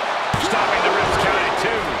 Stopping the wrist count at 2.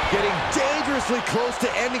 Getting dangerously close to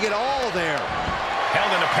ending it all there.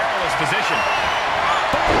 Held in a perilous position.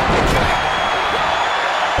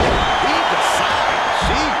 Lead the side.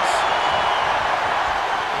 Jeez.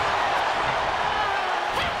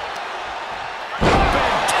 Up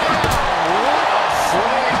and down. What a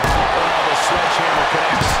slam. Oh, the sledgehammer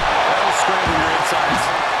connects. That'll scramble your insides.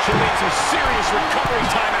 She'll need some serious recovery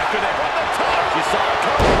time after that. From the top. She saw it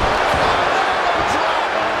coming.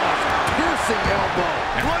 Piercing elbow.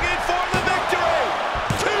 Looking for the victory.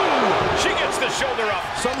 2. She gets the shoulder up.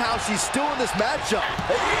 Somehow she's still in this matchup.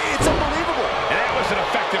 It's unbelievable. And that was an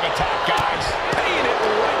effective attack, guys. Paying it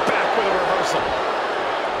right back with a reversal.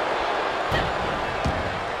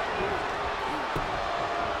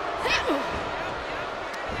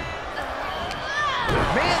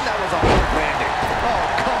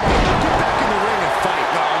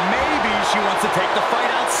 take the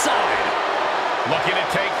fight outside. Looking to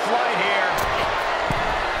take flight here.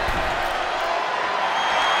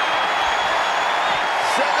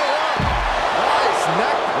 Set it up. Nice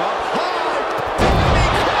neck up high.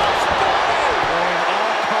 Diving crossbody. Going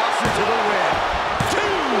all caution to the win. 2.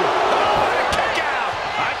 Oh, and a kick out.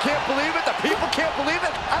 I can't believe it. The people can't believe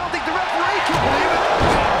it. I don't think the referee can believe it.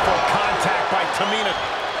 Powerful contact by Tamina.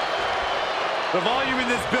 The volume in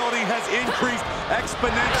this building has increased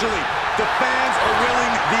exponentially. The fans are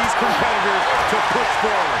willing these competitors to push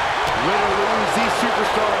forward. Win or lose, these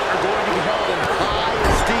superstars are going to be held in high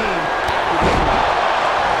esteem.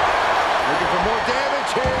 Looking for more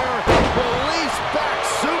damage here. Release back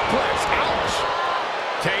suplex. Ouch.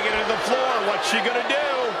 Taking it to the floor. What's she gonna do?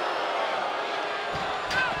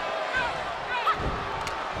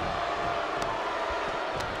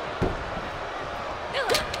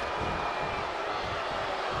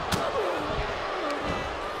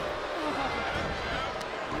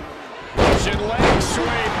 Leg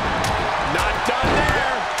sweep. Not done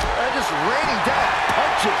there. They're just raining down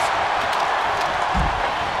punches.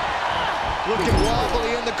 Looking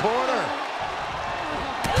wobbly in the corner.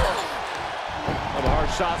 Some hard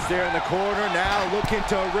shots there in the corner. Now looking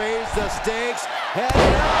to raise the stakes.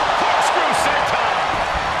 Heading up. Corkscrew senton.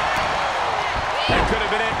 That could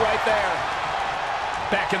have been it right there.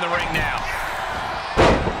 Back in the ring now.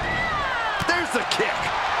 There's the kick.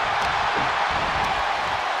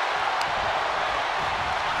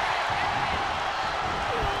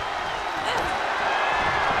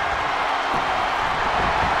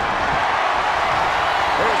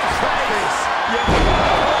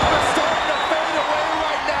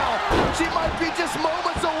 Just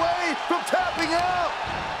moments away from tapping out.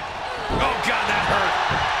 Oh, God, that hurt.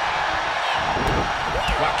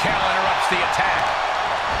 Raquel interrupts the attack.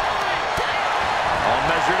 All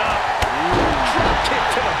measured up. Drop kick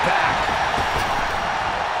to the back.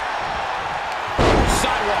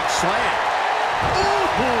 Sidewalk slam.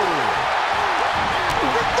 Ooh.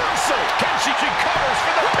 Reversal. She covers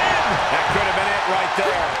for the pin. That could have been it right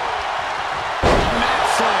there. Mat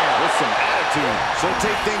slam with some attitude. She'll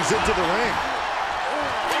take things into the ring.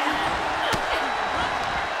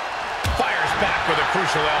 Back with a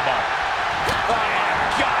crucial elbow. Oh, my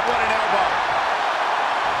God, what an elbow.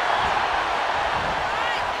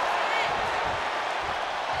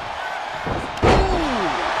 Ooh.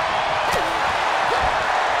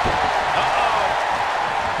 Uh-oh.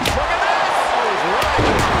 Look at this. Oh, he's right.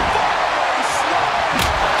 Far-away slide.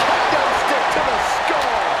 Kendo stick to the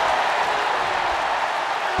skull.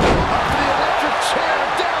 Up to the electric chair,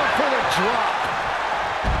 down for the drop.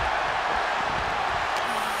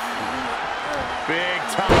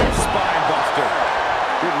 Big-time spine buster.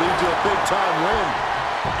 Could lead to a big-time win.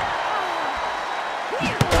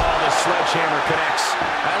 Oh, the sledgehammer connects.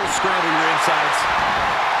 That'll scramble your insides.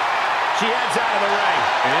 She heads out of the ring.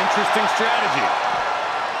 An interesting strategy.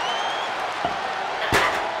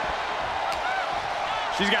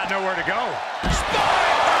 She's got nowhere to go.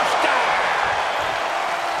 Spine buster.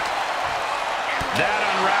 That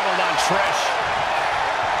unraveled on Trish.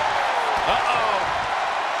 Uh-oh.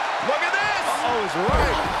 Look at this. Oh, he's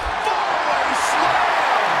right. Far-away slam.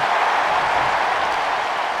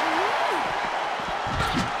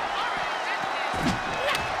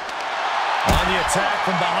 On the attack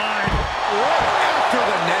from behind. Right after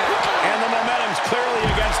the neck. And the momentum's clearly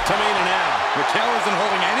against Tamina now. Raquel isn't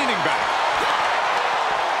holding anything back.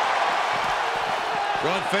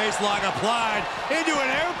 Front face lock applied into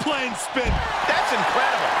an airplane spin. That's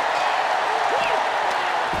incredible.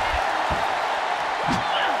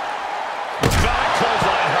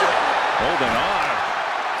 Holding on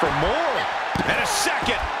for more. And a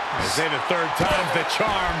second. They say the third time's the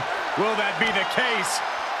charm. Will that be the case?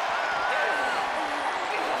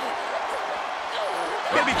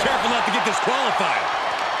 Gotta be careful not to get disqualified.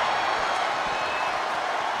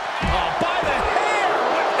 Oh, by the hair,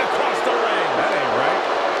 whipped across the ring. That ain't right.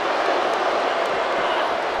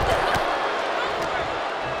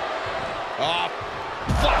 Oh,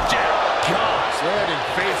 flapjack. Gosh, landing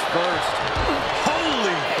face first.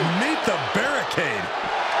 Holy, meet the barricade.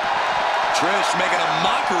 Trish making a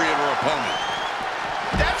mockery of her opponent.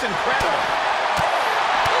 That's incredible.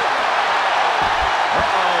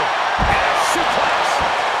 Uh-oh. And a suplex.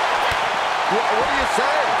 What do you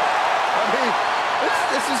say? I mean,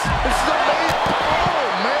 this is amazing. Oh,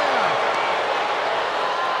 man.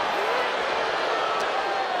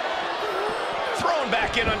 Thrown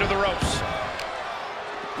back in under the ropes.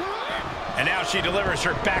 And now she delivers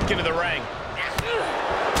her back into the ring.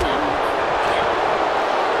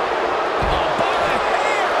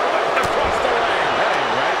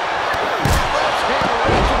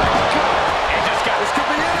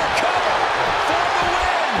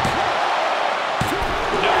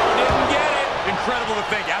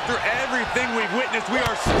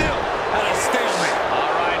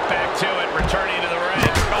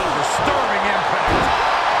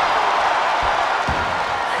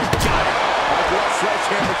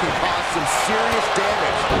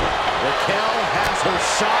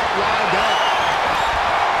 shot lined up.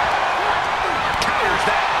 Counters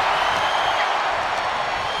that.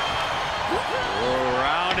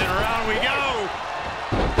 Round and round we go.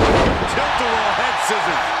 Tilt-a-whirl head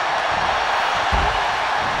scissors.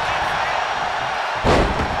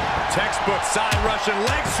 Textbook side Russian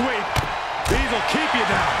leg sweep. These will keep you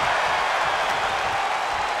down.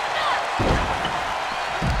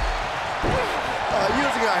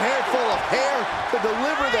 Using a handful of hair to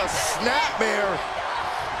deliver the snapmare.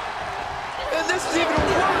 And this is even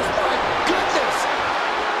worse, my goodness.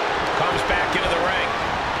 Comes back into the ring.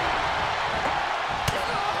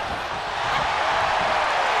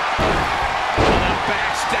 And a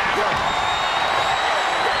backstabber.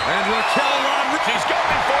 And Raquel Rodriguez. She's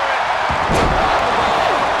going for it.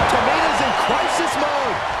 Tamina's in crisis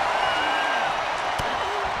mode.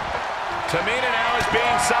 Tamina now is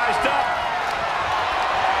being sized up.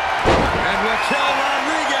 And Raquel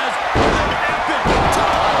Rodriguez with an epic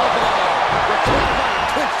toe blow. Raquel might have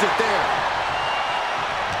clinched it there.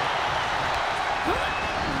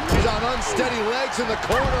 She's on unsteady legs in the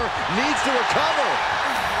corner. Needs to recover.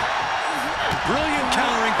 Brilliant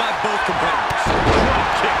countering by both competitors. Drop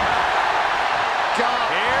kick. God.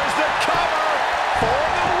 Here's the cover for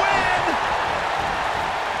the win.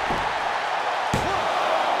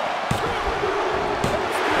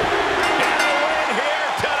 And a win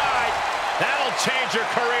here tonight. That'll change your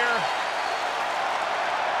career.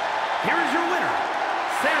 Here is your winner,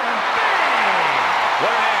 Sarah Bang.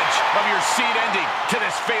 What an edge of your seed ending to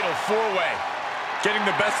this fatal four-way. Getting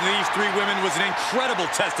the best of these three women was an incredible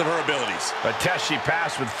test of her abilities. A test she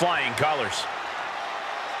passed with flying colors.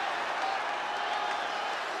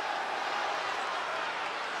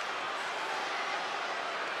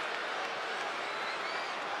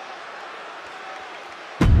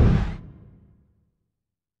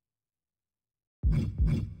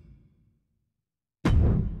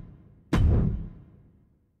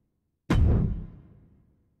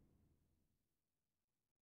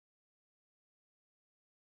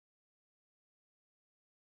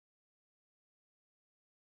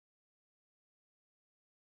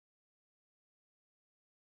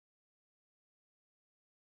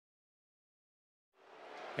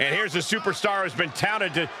 And here's a superstar who's been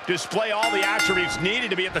touted to display all the attributes needed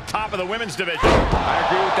to be at the top of the women's division. I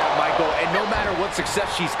agree with that, Michael. And no matter what success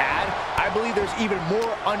she's had, I believe there's even more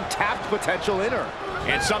untapped potential in her.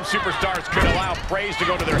 And some superstars could allow praise to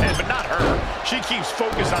go to their head, but not her. She keeps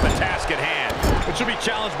focused on the task at hand. But she'll be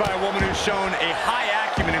challenged by a woman who's shown a high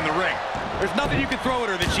acumen in the ring. There's nothing you can throw at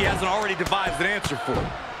her that she hasn't already devised an answer for.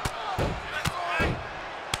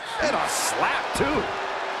 And a slap, too.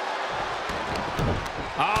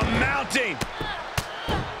 Mounting.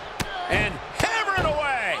 And hammering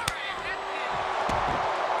away.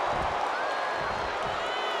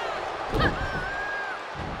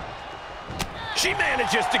 She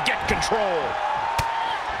manages to get control.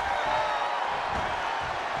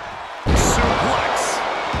 Suplex.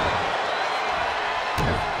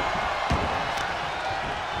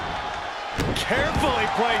 Carefully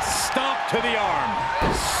placed stomp to the arm.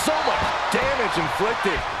 So much damage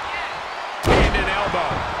inflicted. And an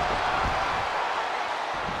elbow.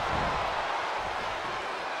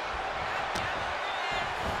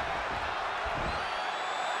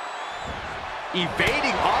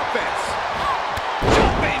 Evading offense.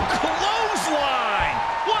 Jumping clothesline.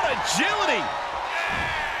 What agility.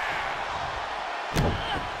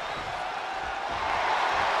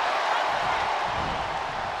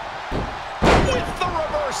 With the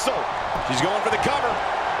reversal. She's going for the cover.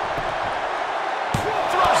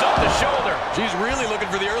 Throws up the shoulder. She's really looking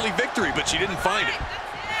for the early victory, but she didn't find it.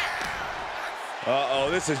 Uh-oh,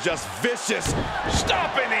 this is just vicious.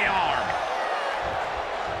 Stomping the arm.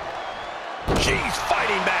 She's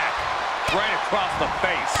fighting back. Right across the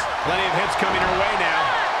face. Plenty of hits coming her way now.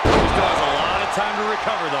 She still has a lot of time to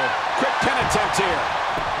recover, though. Quick pin attempt here.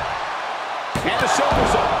 And the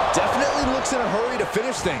shoulders up. Definitely looks in a hurry to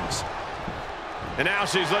finish things. And now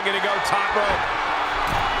she's looking to go top rope.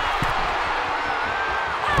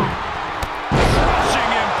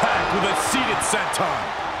 Crushing impact with a seated senton.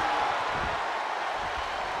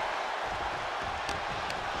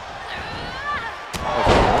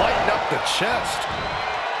 Lighten up the chest.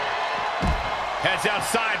 Heads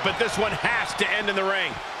outside, but this one has to end in the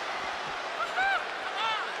ring.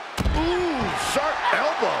 Ooh, sharp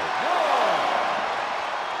elbow.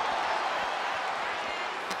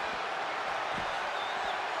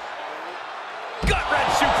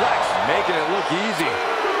 Gut-wrench suplex. Making it look easy.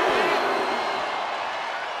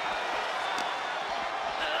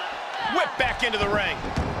 Whip back into the ring.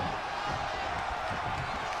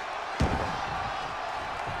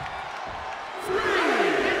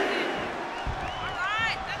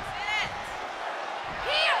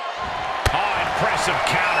 Aggressive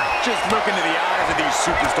counter. Just look into the eyes of these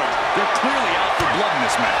superstars. They're clearly out for blood in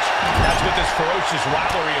this match. That's what this ferocious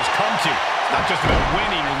rivalry has come to. It's not just about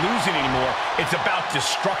winning or losing anymore. It's about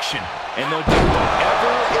destruction. And they'll do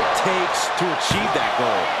whatever it takes to achieve that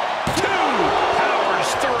goal. Two! Powers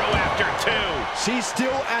through after two. She's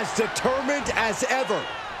still as determined as ever.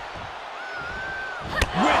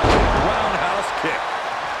 With roundhouse kick.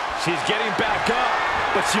 She's getting back up,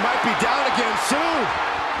 but she might be down again soon.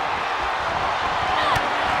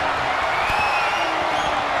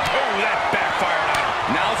 Oh, that backfired on her.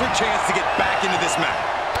 Now's her chance to get back into this match.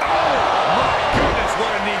 Oh, my goodness,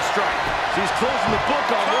 what a knee strike. She's closing the book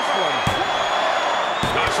on this one.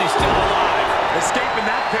 No, she's still alive. Escaping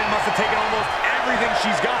that pin must have taken almost everything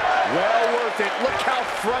she's got. Well worth it. Look how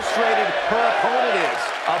frustrated her opponent is.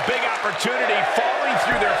 A big opportunity falling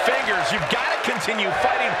through their fingers. You've got to continue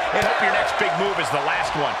fighting and hope your next big move is the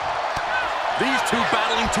last one. These two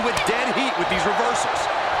battling to a dead heat with these reversals.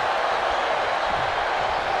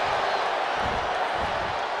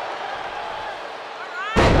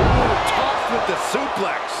 Tossed with the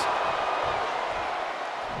suplex.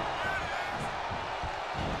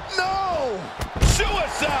 No!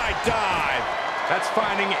 Suicide dive. That's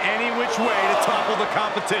finding any which way to topple the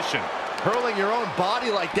competition. Hurling your own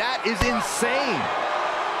body like that is insane.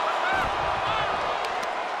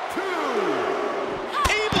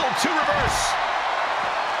 Able to reverse.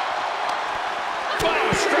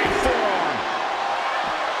 Oh, straight forearm.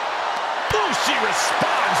 Ooh, she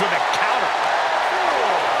responds with a counter.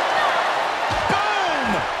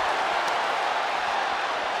 Boom!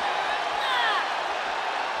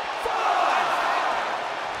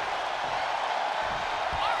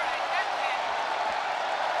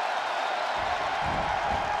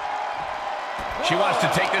 She wants to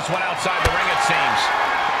take this one outside the ring, it seems.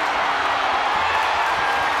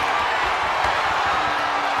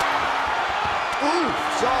 Ooh,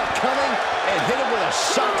 saw it coming and hit him with a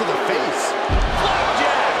shot to the face.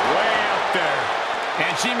 Flapjack! Way up there.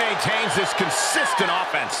 And she maintains this consistent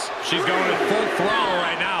offense. She's going at full throttle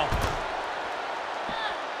right now.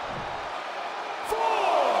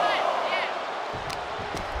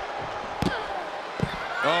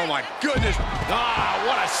 Oh, my goodness. Ah,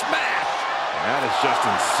 what a smash! That is just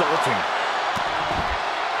insulting.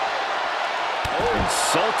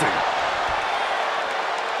 Insulting.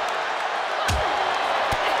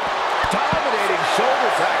 Dominating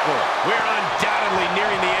shoulder tackle. We're undoubtedly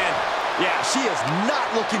nearing the end. Yeah, she is not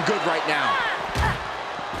looking good right now.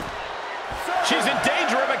 She's in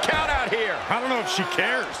danger of a count out here. I don't know if she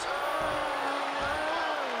cares.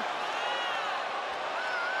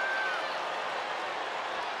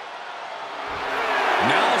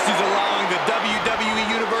 Now she's allowing the WWE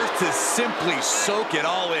Universe to simply soak it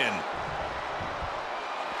all in.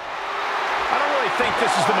 I don't really think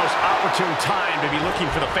this is the most opportune time to be looking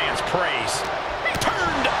for the fans' praise.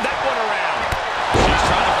 Turned that one around. She's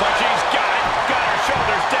trying to punch. She's got it. Got her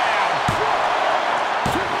shoulders down.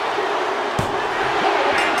 What a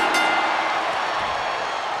win.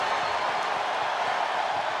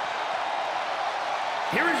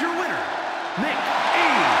 Here is your winner, Mick E.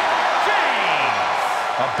 James.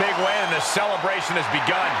 A big win, and the celebration has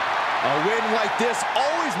begun. A win like this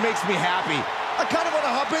always makes me happy. I kind of want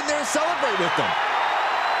to hop in there and celebrate with them.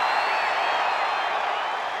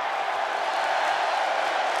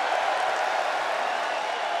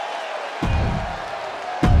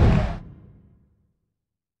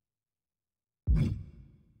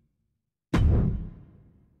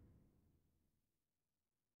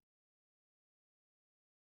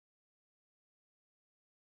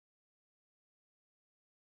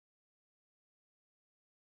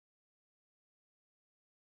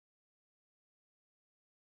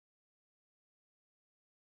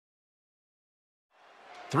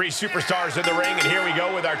 Three superstars in the ring, and here we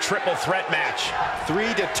go with our triple threat match. Three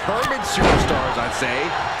determined superstars, I'd say.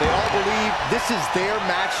 They all believe this is their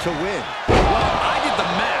match to win. Well, I did the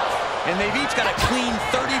math, and they've each got a clean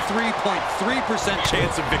 33.3%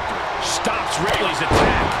 chance of victory. Stops Ripley's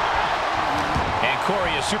attack. And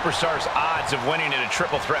Corey, a superstar's odds of winning in a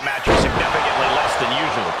triple threat match are significantly less than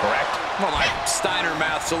usual, correct? Well, my Steiner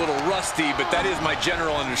math's a little rusty, but that is my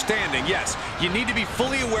general understanding. Yes, you need to be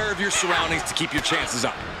fully aware of your surroundings to keep your chances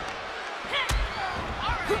up.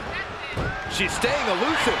 She's staying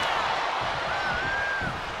elusive.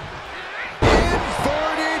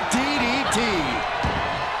 Inverted DDT.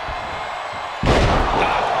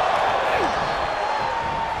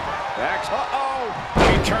 Back. Uh-oh.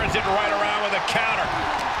 He turns it right around with a counter.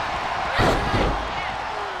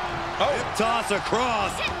 Oh, hip toss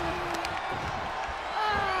across.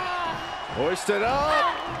 Hoisted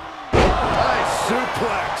up. Nice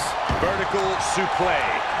suplex. Vertical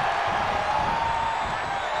suplex.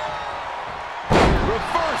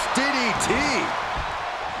 Reverse DDT.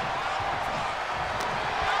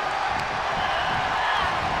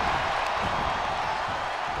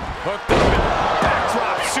 Hooked up and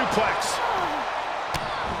backdrop suplex.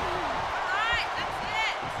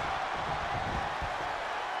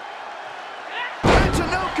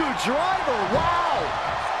 Michinoku driver, wow.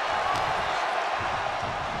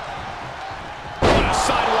 What a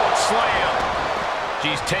sidewalk slam.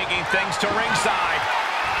 She's taking things to ringside.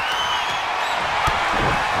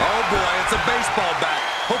 Oh boy, it's a baseball bat.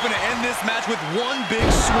 Hoping to end this match with one big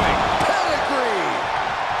swing. Pedigree.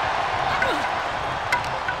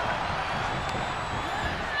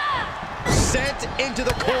 Sent into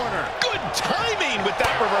the corner. Good timing with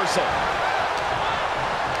that reversal.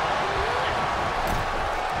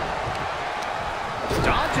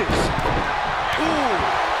 Dodges. Ooh.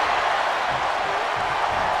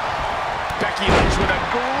 Becky Lynch with a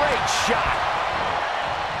great shot.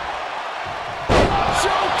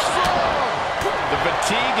 Chokeslam. The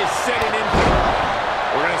fatigue is setting in.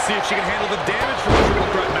 We're going to see if she can handle the damage from the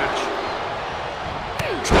triple threat match.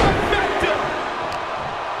 Trifecta.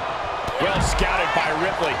 Well scouted by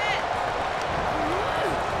Ripley.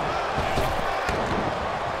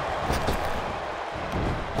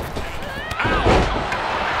 Ow.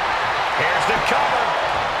 Here's the cover.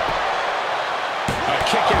 A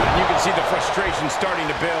kick out, and you can see the frustration starting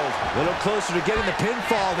to build. A little closer to getting the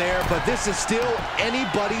pinfall there, but this is still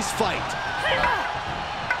anybody's fight.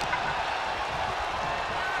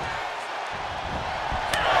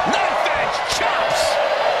 Knife edge chops.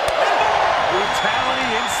 Brutality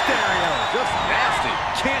in stereo. Just nasty.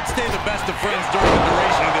 Can't stay the best of friends during the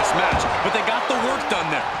duration of this match, but they got the work done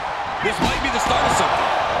there. This might be the start of something.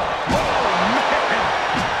 Oh, man.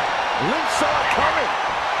 Lynch saw it coming.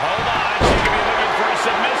 Hold on, she could be looking for a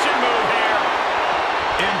submission move here.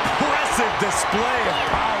 Impressive display of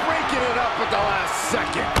power. Breaking it up at the last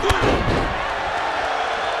second.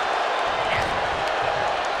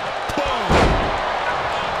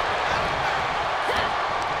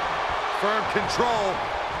 Firm control.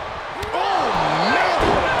 Oh, man,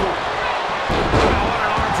 what a boot. Wow, what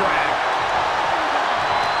an arm drag.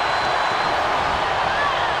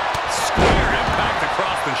 Square impact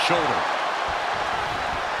across the shoulder.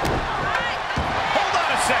 Hold on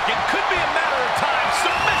a second. Could be a matter of time.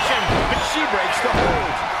 Submission. But she breaks the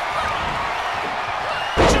hold.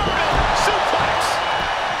 Jumping suplex.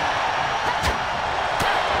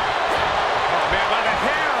 Oh, man, by the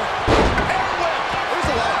hair. Air whip. There's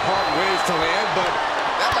a lot of hard ways to land, but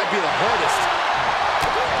that might be the hardest.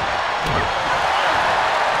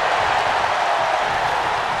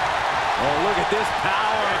 Oh, look at this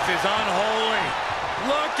power. This is unholy.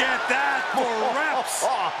 Look at that for reps.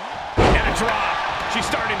 And a drop. She's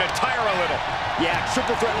starting to tire a little. Yeah,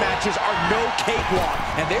 triple threat matches are no cakewalk,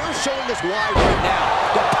 and they're showing us why right now.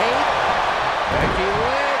 The pain. Becky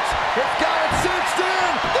Lynch has got it cinched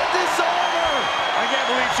in. The disarmer. I can't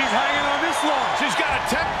believe she's hanging on this long. She's got a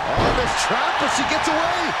tech. Oh, this trap, but she gets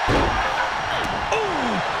away.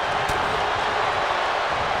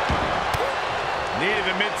 Needed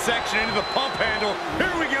the midsection into the pump handle.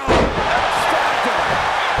 Here we go. Smackdown.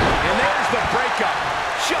 And there's the breakup.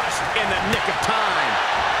 Just in the nick of time.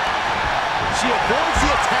 She avoids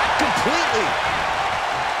the attack completely.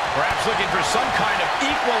 Perhaps looking for some kind of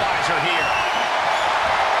equalizer here.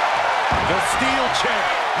 The steel chair.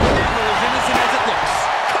 Never as innocent as it looks.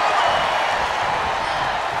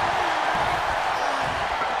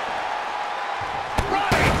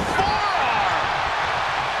 Running forearm.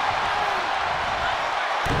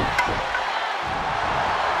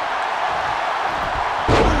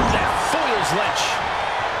 Ooh, that foils Lynch.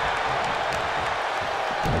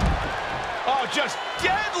 Oh, just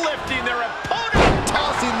deadlifting their opponent.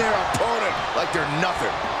 Tossing their opponent like they're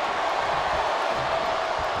nothing.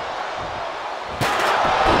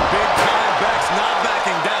 Big time backs not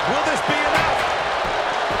backing down. Will this be enough?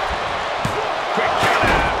 Quick count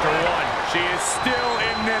after one. She is still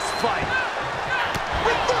in this fight.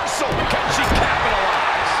 Reversal. Can she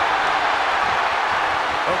capitalize?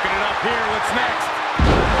 Hooking it up here. What's next?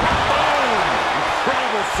 Boom!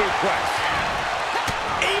 Incredible suplex.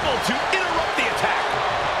 Able to interrupt the attack.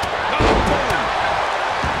 Oh, boom.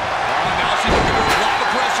 Now she's looking to apply the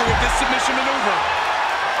pressure with this submission maneuver.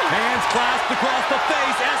 Hands clasped across the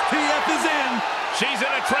face. STF is in. She's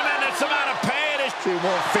in a tremendous amount of pain. She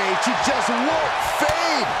won't fade. She just won't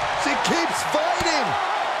fade. She keeps fighting.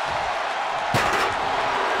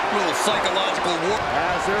 Little psychological war.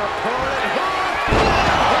 As her opponent hooked.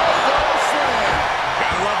 Elbow slam.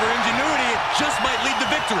 Gotta love her ingenuity. It just might lead to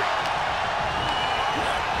victory.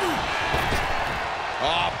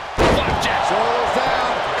 Jack. Shoulders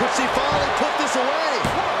down. Could she finally put this away?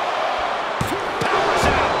 Powers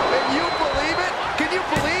out. Can you believe it? Can you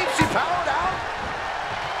believe she powered out?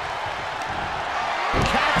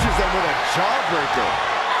 Catches them with a jawbreaker.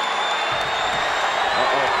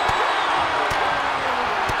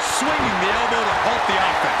 Swinging the elbow to halt the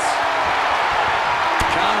offense.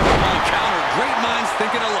 Counter on counter. Great minds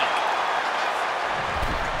thinking alike.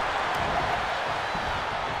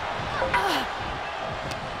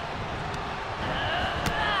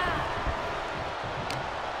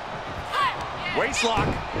 Waistlock.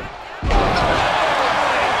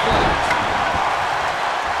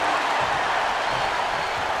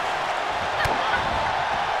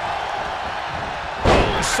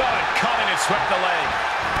 Saw it coming and swept the leg.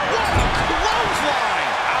 What a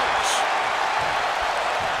clothesline! Ouch.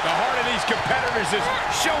 The heart of these competitors is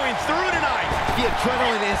showing through tonight. The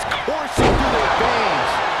adrenaline is coursing through their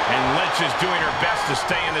veins. And Lynch is doing her best to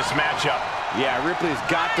stay in this matchup. Yeah, Ripley's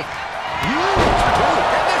got the...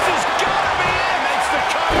 And this has got to be it. Makes the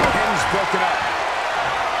cover. Pins broken up.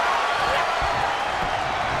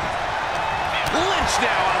 Lynch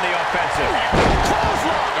now on the offensive.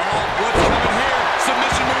 Clothesline! What's coming here?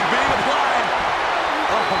 Submission move being applied.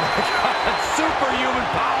 Oh my God, superhuman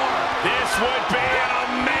power. This would be an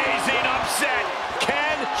amazing upset.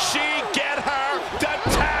 Can she get her to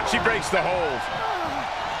tap? She breaks the hold.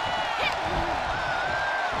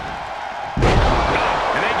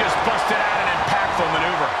 And they just busted out an impactful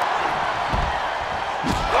maneuver.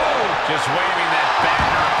 Oh, just waving that bat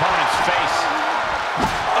in her opponent's face.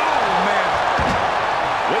 Oh, man.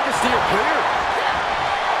 Way to steer clear.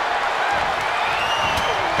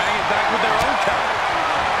 Bang it back with their own counter.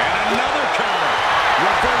 And another counter.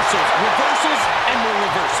 Reversals, reversals, and more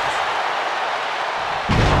reversals.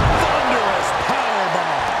 Thunderous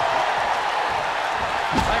powerbomb.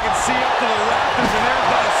 I can see up to the rafters, and there's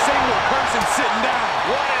not a single person sitting down.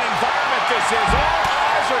 What an environment this is. All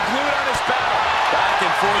eyes are glued on this battle.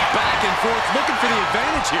 Back and forth, looking for the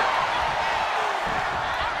advantage here.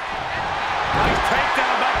 Nice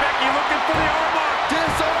takedown by Becky, looking for the armbar.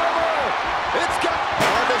 Disarmer. It's got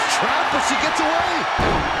this trap, but she gets away.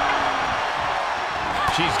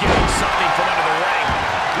 She's getting something from under the ring.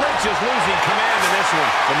 Lynch is losing command in this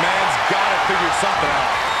one. The man's got to figure something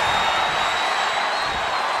out.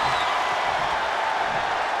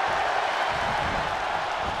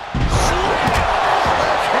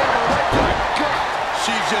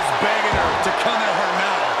 She's just begging her to come at her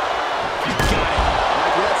now. You got it.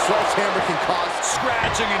 That sledgehammer can cause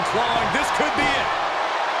Scratching and clawing, this could be it.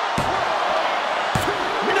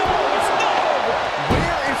 No, it's no.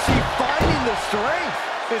 Where is she finding the strength?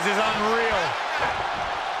 This is unreal.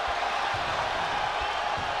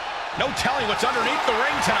 No telling what's underneath the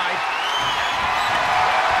ring tonight.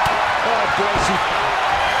 Oh, boy,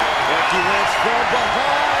 Becky Lynch from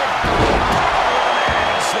behind.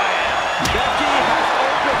 Slam. Becky has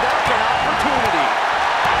opened up an opportunity.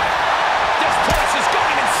 This place is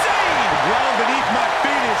going insane. The ground beneath my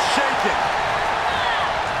feet is shaking.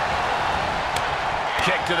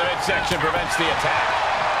 Kick to the midsection prevents the attack.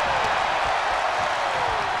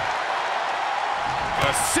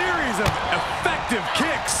 A series of effective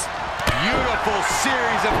kicks. Beautiful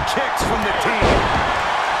series of kicks from the team.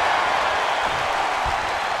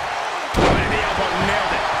 And the elbow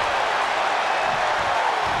nailed it.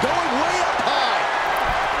 Going way up high.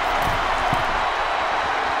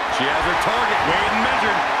 She has her target, weighed and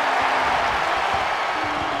measured.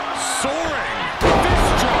 Soaring.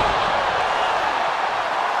 Fist drop.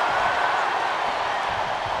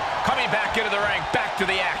 Coming back into the ring, back to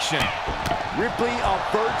the action. Ripley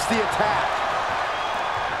averts the attack.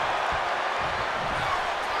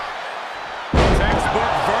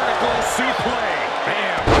 Textbook vertical suplex.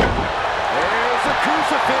 Bam. There's a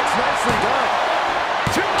crucifix. Nicely done.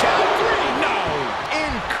 2 count, 3. No.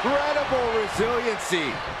 Incredible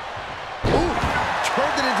resiliency. Ooh,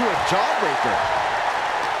 turned it into a jawbreaker.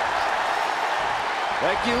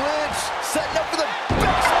 Becky Lynch setting up for the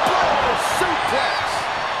best blow suplex.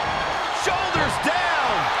 Shoulders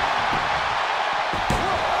down.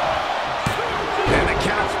 And the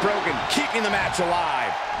count's broken, keeping the match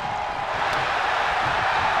alive.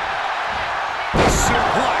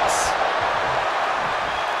 Suplex.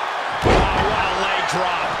 Oh, what a leg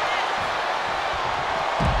drop.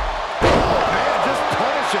 Man, just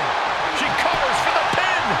punishing. She covers for the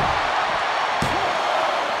pin.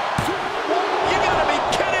 You gotta be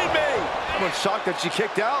kidding me. I'm shocked that she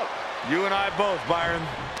kicked out. You and I both, Byron.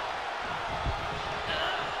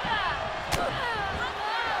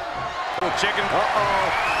 Little chicken.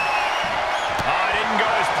 Uh-oh. Oh, it didn't go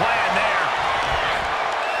as planned there.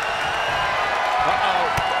 Uh-oh.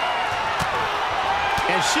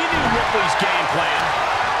 she knew Ripley's game plan.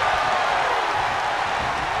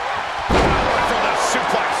 For the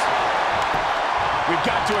suplex. We've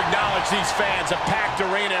got to acknowledge these fans, a packed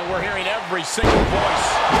arena, and we're hearing every single voice.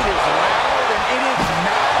 It is loud and it is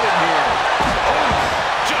mad in here. Oh,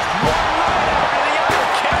 just one right after the other.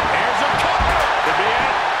 Kick. Here's a cover. Could be it.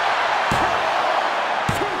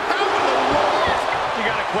 How in the world? You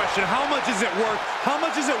got a question. How much is it worth? How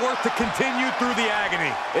much is it worth to continue through the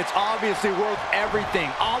agony? It's obviously worth everything.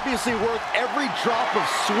 Obviously worth every drop of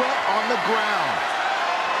sweat on the ground.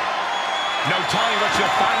 No telling what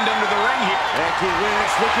you'll find under the ring here. Becky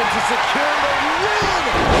Lynch looking to secure the win.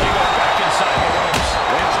 She goes back inside the ropes.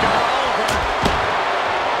 Lynch got over.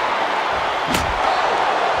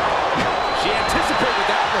 She anticipated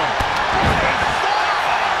that one.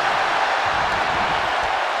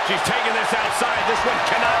 She's taking this outside. This one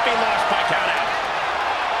cannot be lost by countout.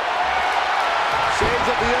 Shades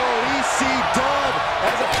of the old EC dub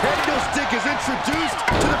as a kendo stick is introduced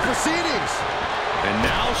to the proceedings. And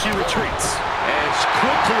now she retreats. And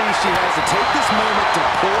quickly she has to take this moment to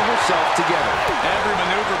pull herself together. Every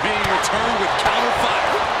maneuver being returned with counter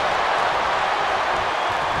fire.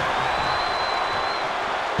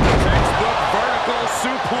 Textbook vertical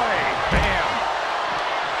suplex. Bam.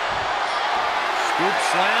 Scoop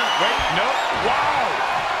slam. Wait, nope. Wow.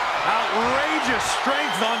 Outrageous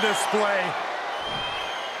strength on display.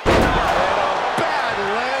 And a bad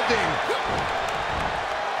landing.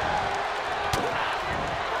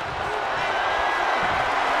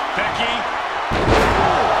 Becky.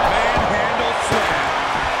 Manhandle slam.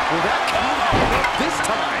 Will that count up this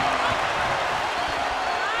time?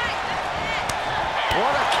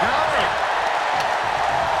 What a counter.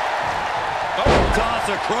 Oh, toss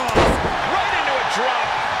across. Right into a drop.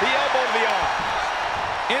 The elbow to the arm.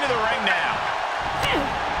 Into the ring now.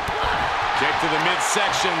 Kick to the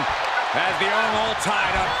midsection. Has the arm all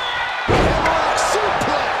tied up. Hemlock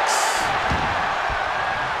suplex.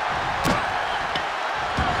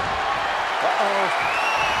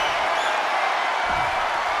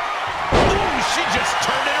 Ooh, she just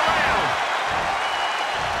turned it around.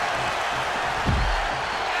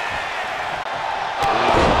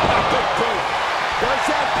 What a big boot. Does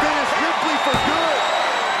that finish Ripley for good?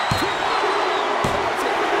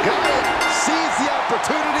 Got it. Seize the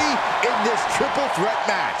opportunity in this triple threat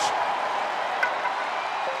match.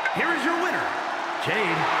 Here is your winner,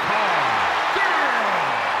 Jade Cargill.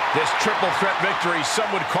 This triple threat victory,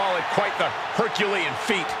 some would call it quite the Herculean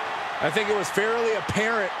feat. I think it was fairly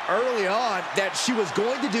apparent early on that she was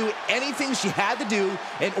going to do anything she had to do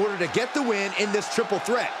in order to get the win in this triple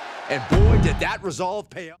threat. And boy, did that resolve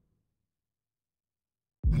pay off.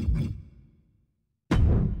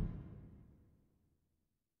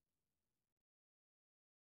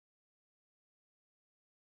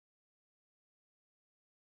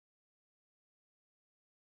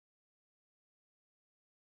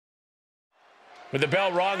 With the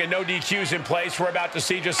bell rung and no DQs in place, we're about to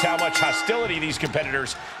see just how much hostility these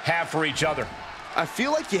competitors have for each other. I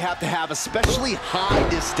feel like you have to have especially high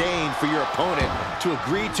disdain for your opponent to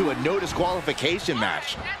agree to a no disqualification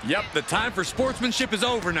match. Yep, the time for sportsmanship is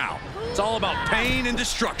over now. It's all about pain and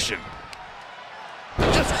destruction.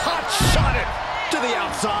 Just hot shot it to the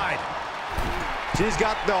outside. She's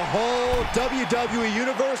got the whole WWE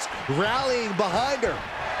Universe rallying behind her.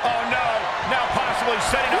 Oh no, now possibly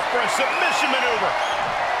setting up for a submission maneuver.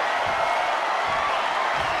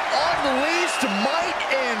 Unleashed might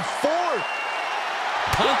and force.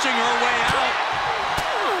 Punching her way out.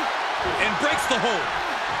 And breaks the hold.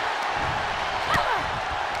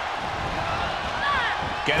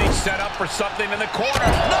 Getting set up for something in the corner.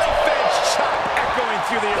 Knife edge chop echoing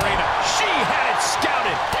through the arena. She had it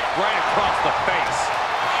scouted. Right across the face.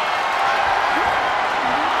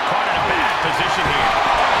 Caught in a bad position here.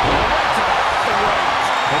 Right to the throat.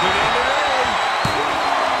 Moving into the ring.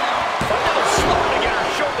 Another slow to get her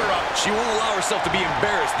shoulder up. She won't allow herself to be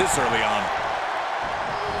embarrassed this early on.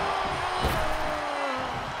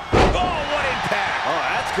 Oh, what impact. Oh,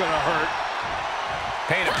 that's gonna hurt.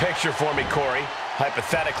 Paint a picture for me, Corey.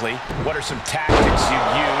 Hypothetically, what are some tactics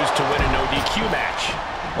you'd use to win a no DQ match?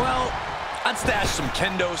 Well, I'd stash some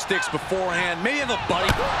kendo sticks beforehand. Maybe have a buddy.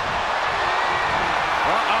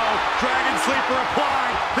 Uh-oh, Dragon Sleeper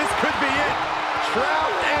applied. This could be it.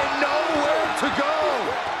 Trapped and nowhere to go.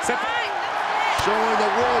 Showing the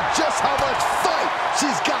world just how much fight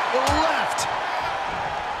she's got left.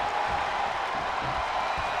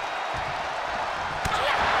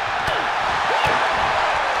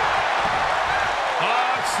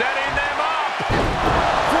 Setting them up.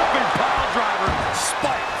 Flipping pile driver.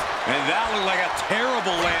 Spiked. And that looked like a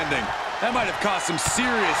terrible landing. That That might have caused some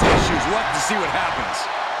serious issues. We'll have to see what happens.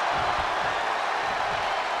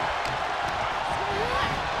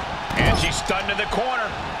 And she's stunned in the corner.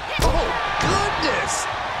 Oh, goodness!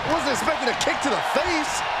 Wasn't expecting a kick to the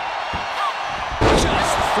face.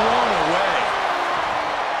 Just thrown away.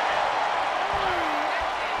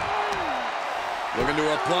 Looking to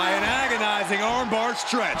apply an agonizing armbar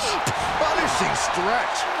stretch. Punishing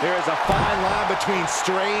stretch. There is a fine line between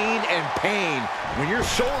strain and pain when your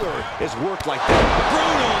shoulder is worked like that.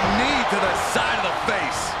 Brutal knee to the side of the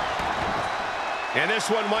face. And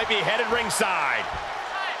this one might be headed ringside.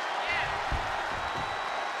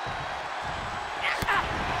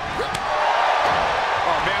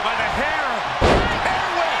 Oh, man, by the hair. Hair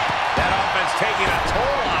whip. That offense taking a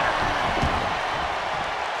toll on her.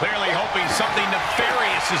 Clearly hoping something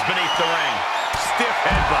nefarious is beneath the ring. Stiff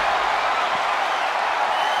headbutt.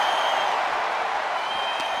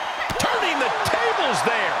 Turning the tables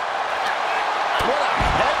there. What a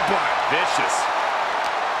headbutt. Vicious.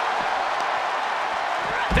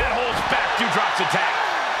 That holds back Doudrop's attack.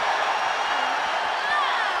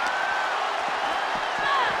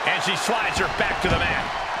 And she slides her back to the mat.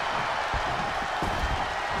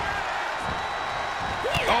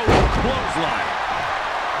 Oh, clothesline.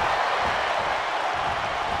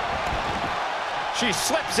 She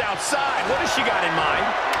slips outside. What has she got in mind?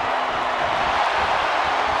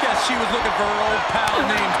 Guess she was looking for her old pal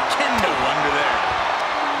named Kendo under there.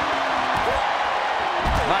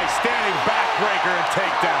 Nice standing backbreaker and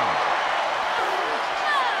takedown.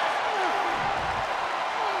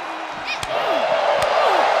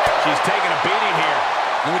 She's taking a beating here.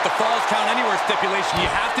 And with the falls count anywhere stipulation, you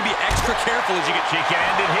have to be extra careful as you get. She can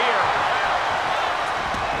end it here.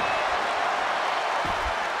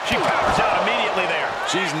 She powers out immediately there.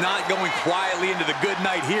 She's not going quietly into the good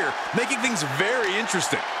night here, making things very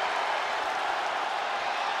interesting.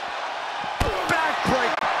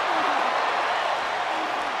 Backbreak.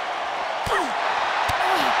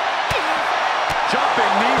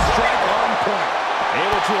 Jumping knee strike on point.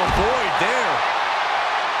 Able to avoid there.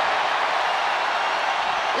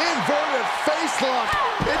 Inverted face lock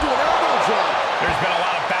into an elbow drop. There's been a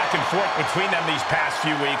lot of back and forth between them these past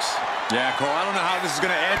few weeks. Yeah, Cole, I don't know how this is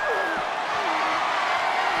going to end.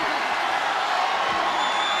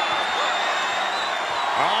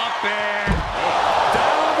 Up and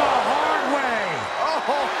down the hard way. Oh,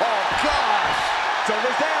 gosh.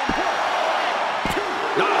 Shoulders down.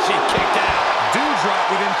 Oh, she kicked out. Doudrop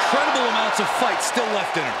with incredible amounts of fight still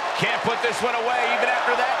left in her. Can't put this one away even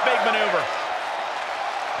after that big maneuver.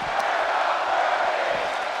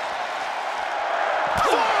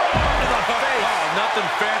 Forearm to the face. Oh, nothing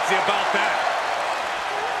fancy about that.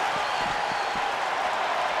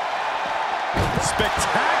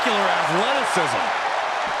 Spectacular athleticism.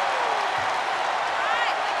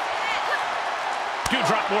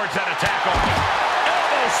 Doudrop wards that attack off.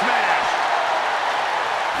 Elbow smash.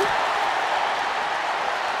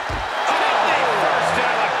 First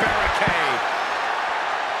into the barricade.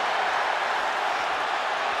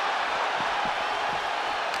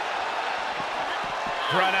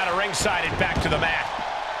 Run out of ringside and back to the mat.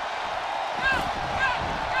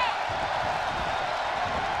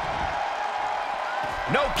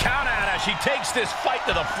 No count out as she takes this fight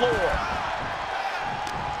to the floor.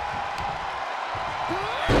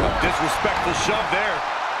 A disrespectful shove there.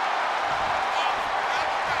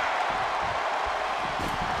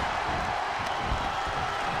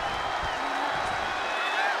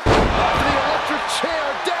 After the electric chair,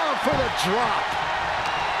 down for the drop.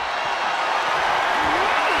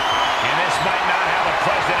 And this might not have a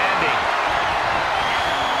pleasant ending.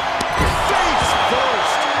 Face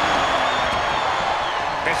first.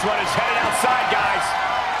 This one is headed outside, guys.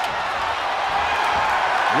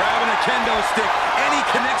 Grabbing a kendo stick, any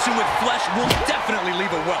connection with flesh will definitely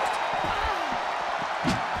leave a welt.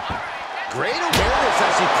 Great awareness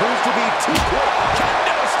as she proves to be too quick.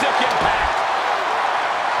 Kendo stick impact.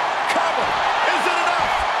 Cover. Is it enough?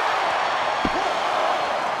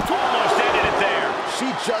 Almost ended it there. She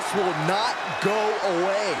just will not go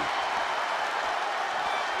away.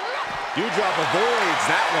 Doudrop avoids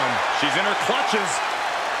that one. She's in her clutches.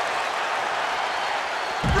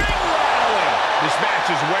 This match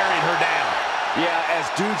is wearing her down. Yeah, as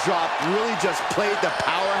Doudrop really just played the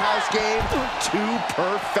powerhouse game to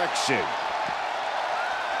perfection.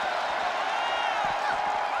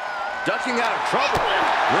 Ducking out of trouble.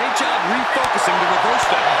 Great job refocusing to reverse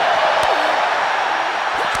that.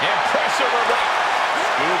 Impressive reversal.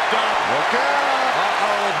 Scooped up. Look out.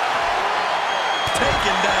 Uh-oh.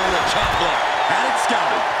 Taken down with a chop block. Had it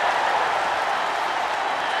scouted.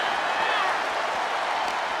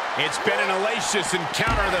 It's been an hellacious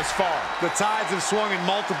encounter thus far. The tides have swung in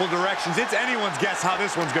multiple directions. It's anyone's guess how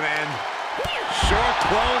this one's going to end. Short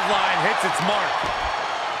clothesline hits its mark.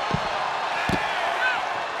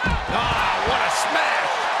 Ah, what a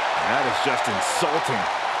smash! That is just insulting.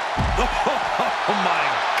 Oh my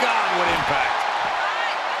God, what impact.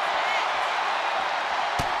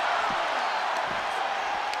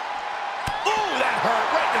 Ooh, that hurt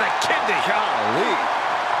right to the kidney. Golly.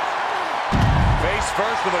 Face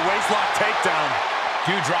first with a waistlock takedown.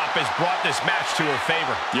 Dewdrop has brought this match to her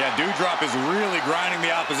favor. Yeah, Dewdrop is really grinding the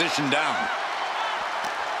opposition down.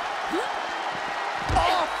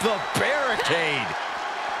 Off the barricade.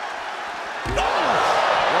 Oh,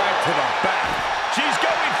 right to the back. She's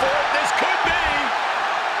going for it. This could be.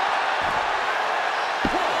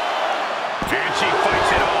 And she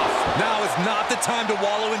fights it off. Now is not the time to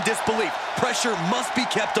wallow in disbelief. Pressure must be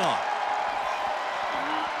kept on.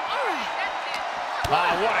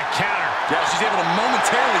 Ah, what a counter. Yeah, she's able to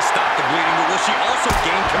momentarily stop the bleeding, but will she also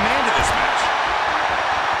gain command of this match?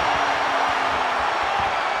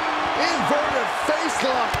 Inverted face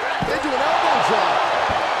lock into an elbow drop.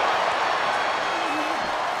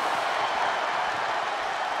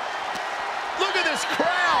 Look at this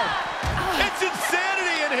crowd. It's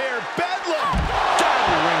insanity in here. Bedlam.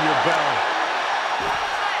 That'll ring your bell.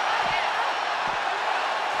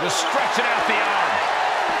 Just stretching out the arm.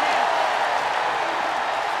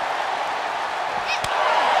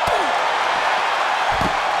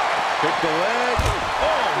 Pick the leg.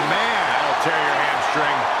 Oh, man. That'll tear your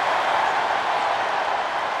hamstring.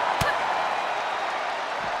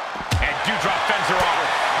 And Dewdrop fends her off.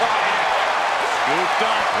 Scooped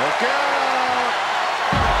up. Look out.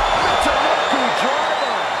 Michinoku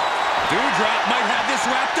driver. Dewdrop might have this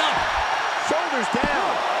wrapped up. Shoulders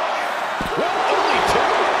down. What? Only two?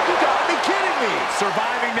 You gotta be kidding me.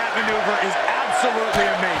 Surviving that maneuver is absolutely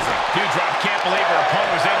amazing. Dewdrop can't believe her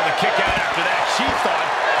opponent was able to kick out after that. She thought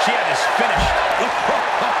she had this finished. Oh,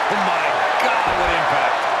 my God, what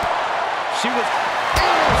impact. She was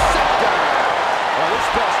intercepted. Oh, this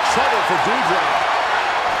spells trouble for Dewdrop.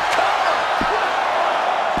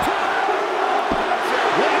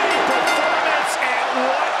 What a performance and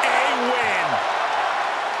what a win.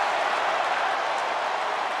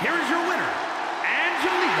 Here is your winner,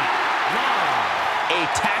 Angelica Love. A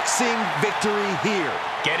taxing victory here.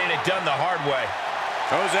 Getting it done the hard way.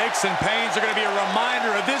 Those aches and pains are going to be a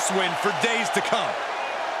reminder of this win for days to come.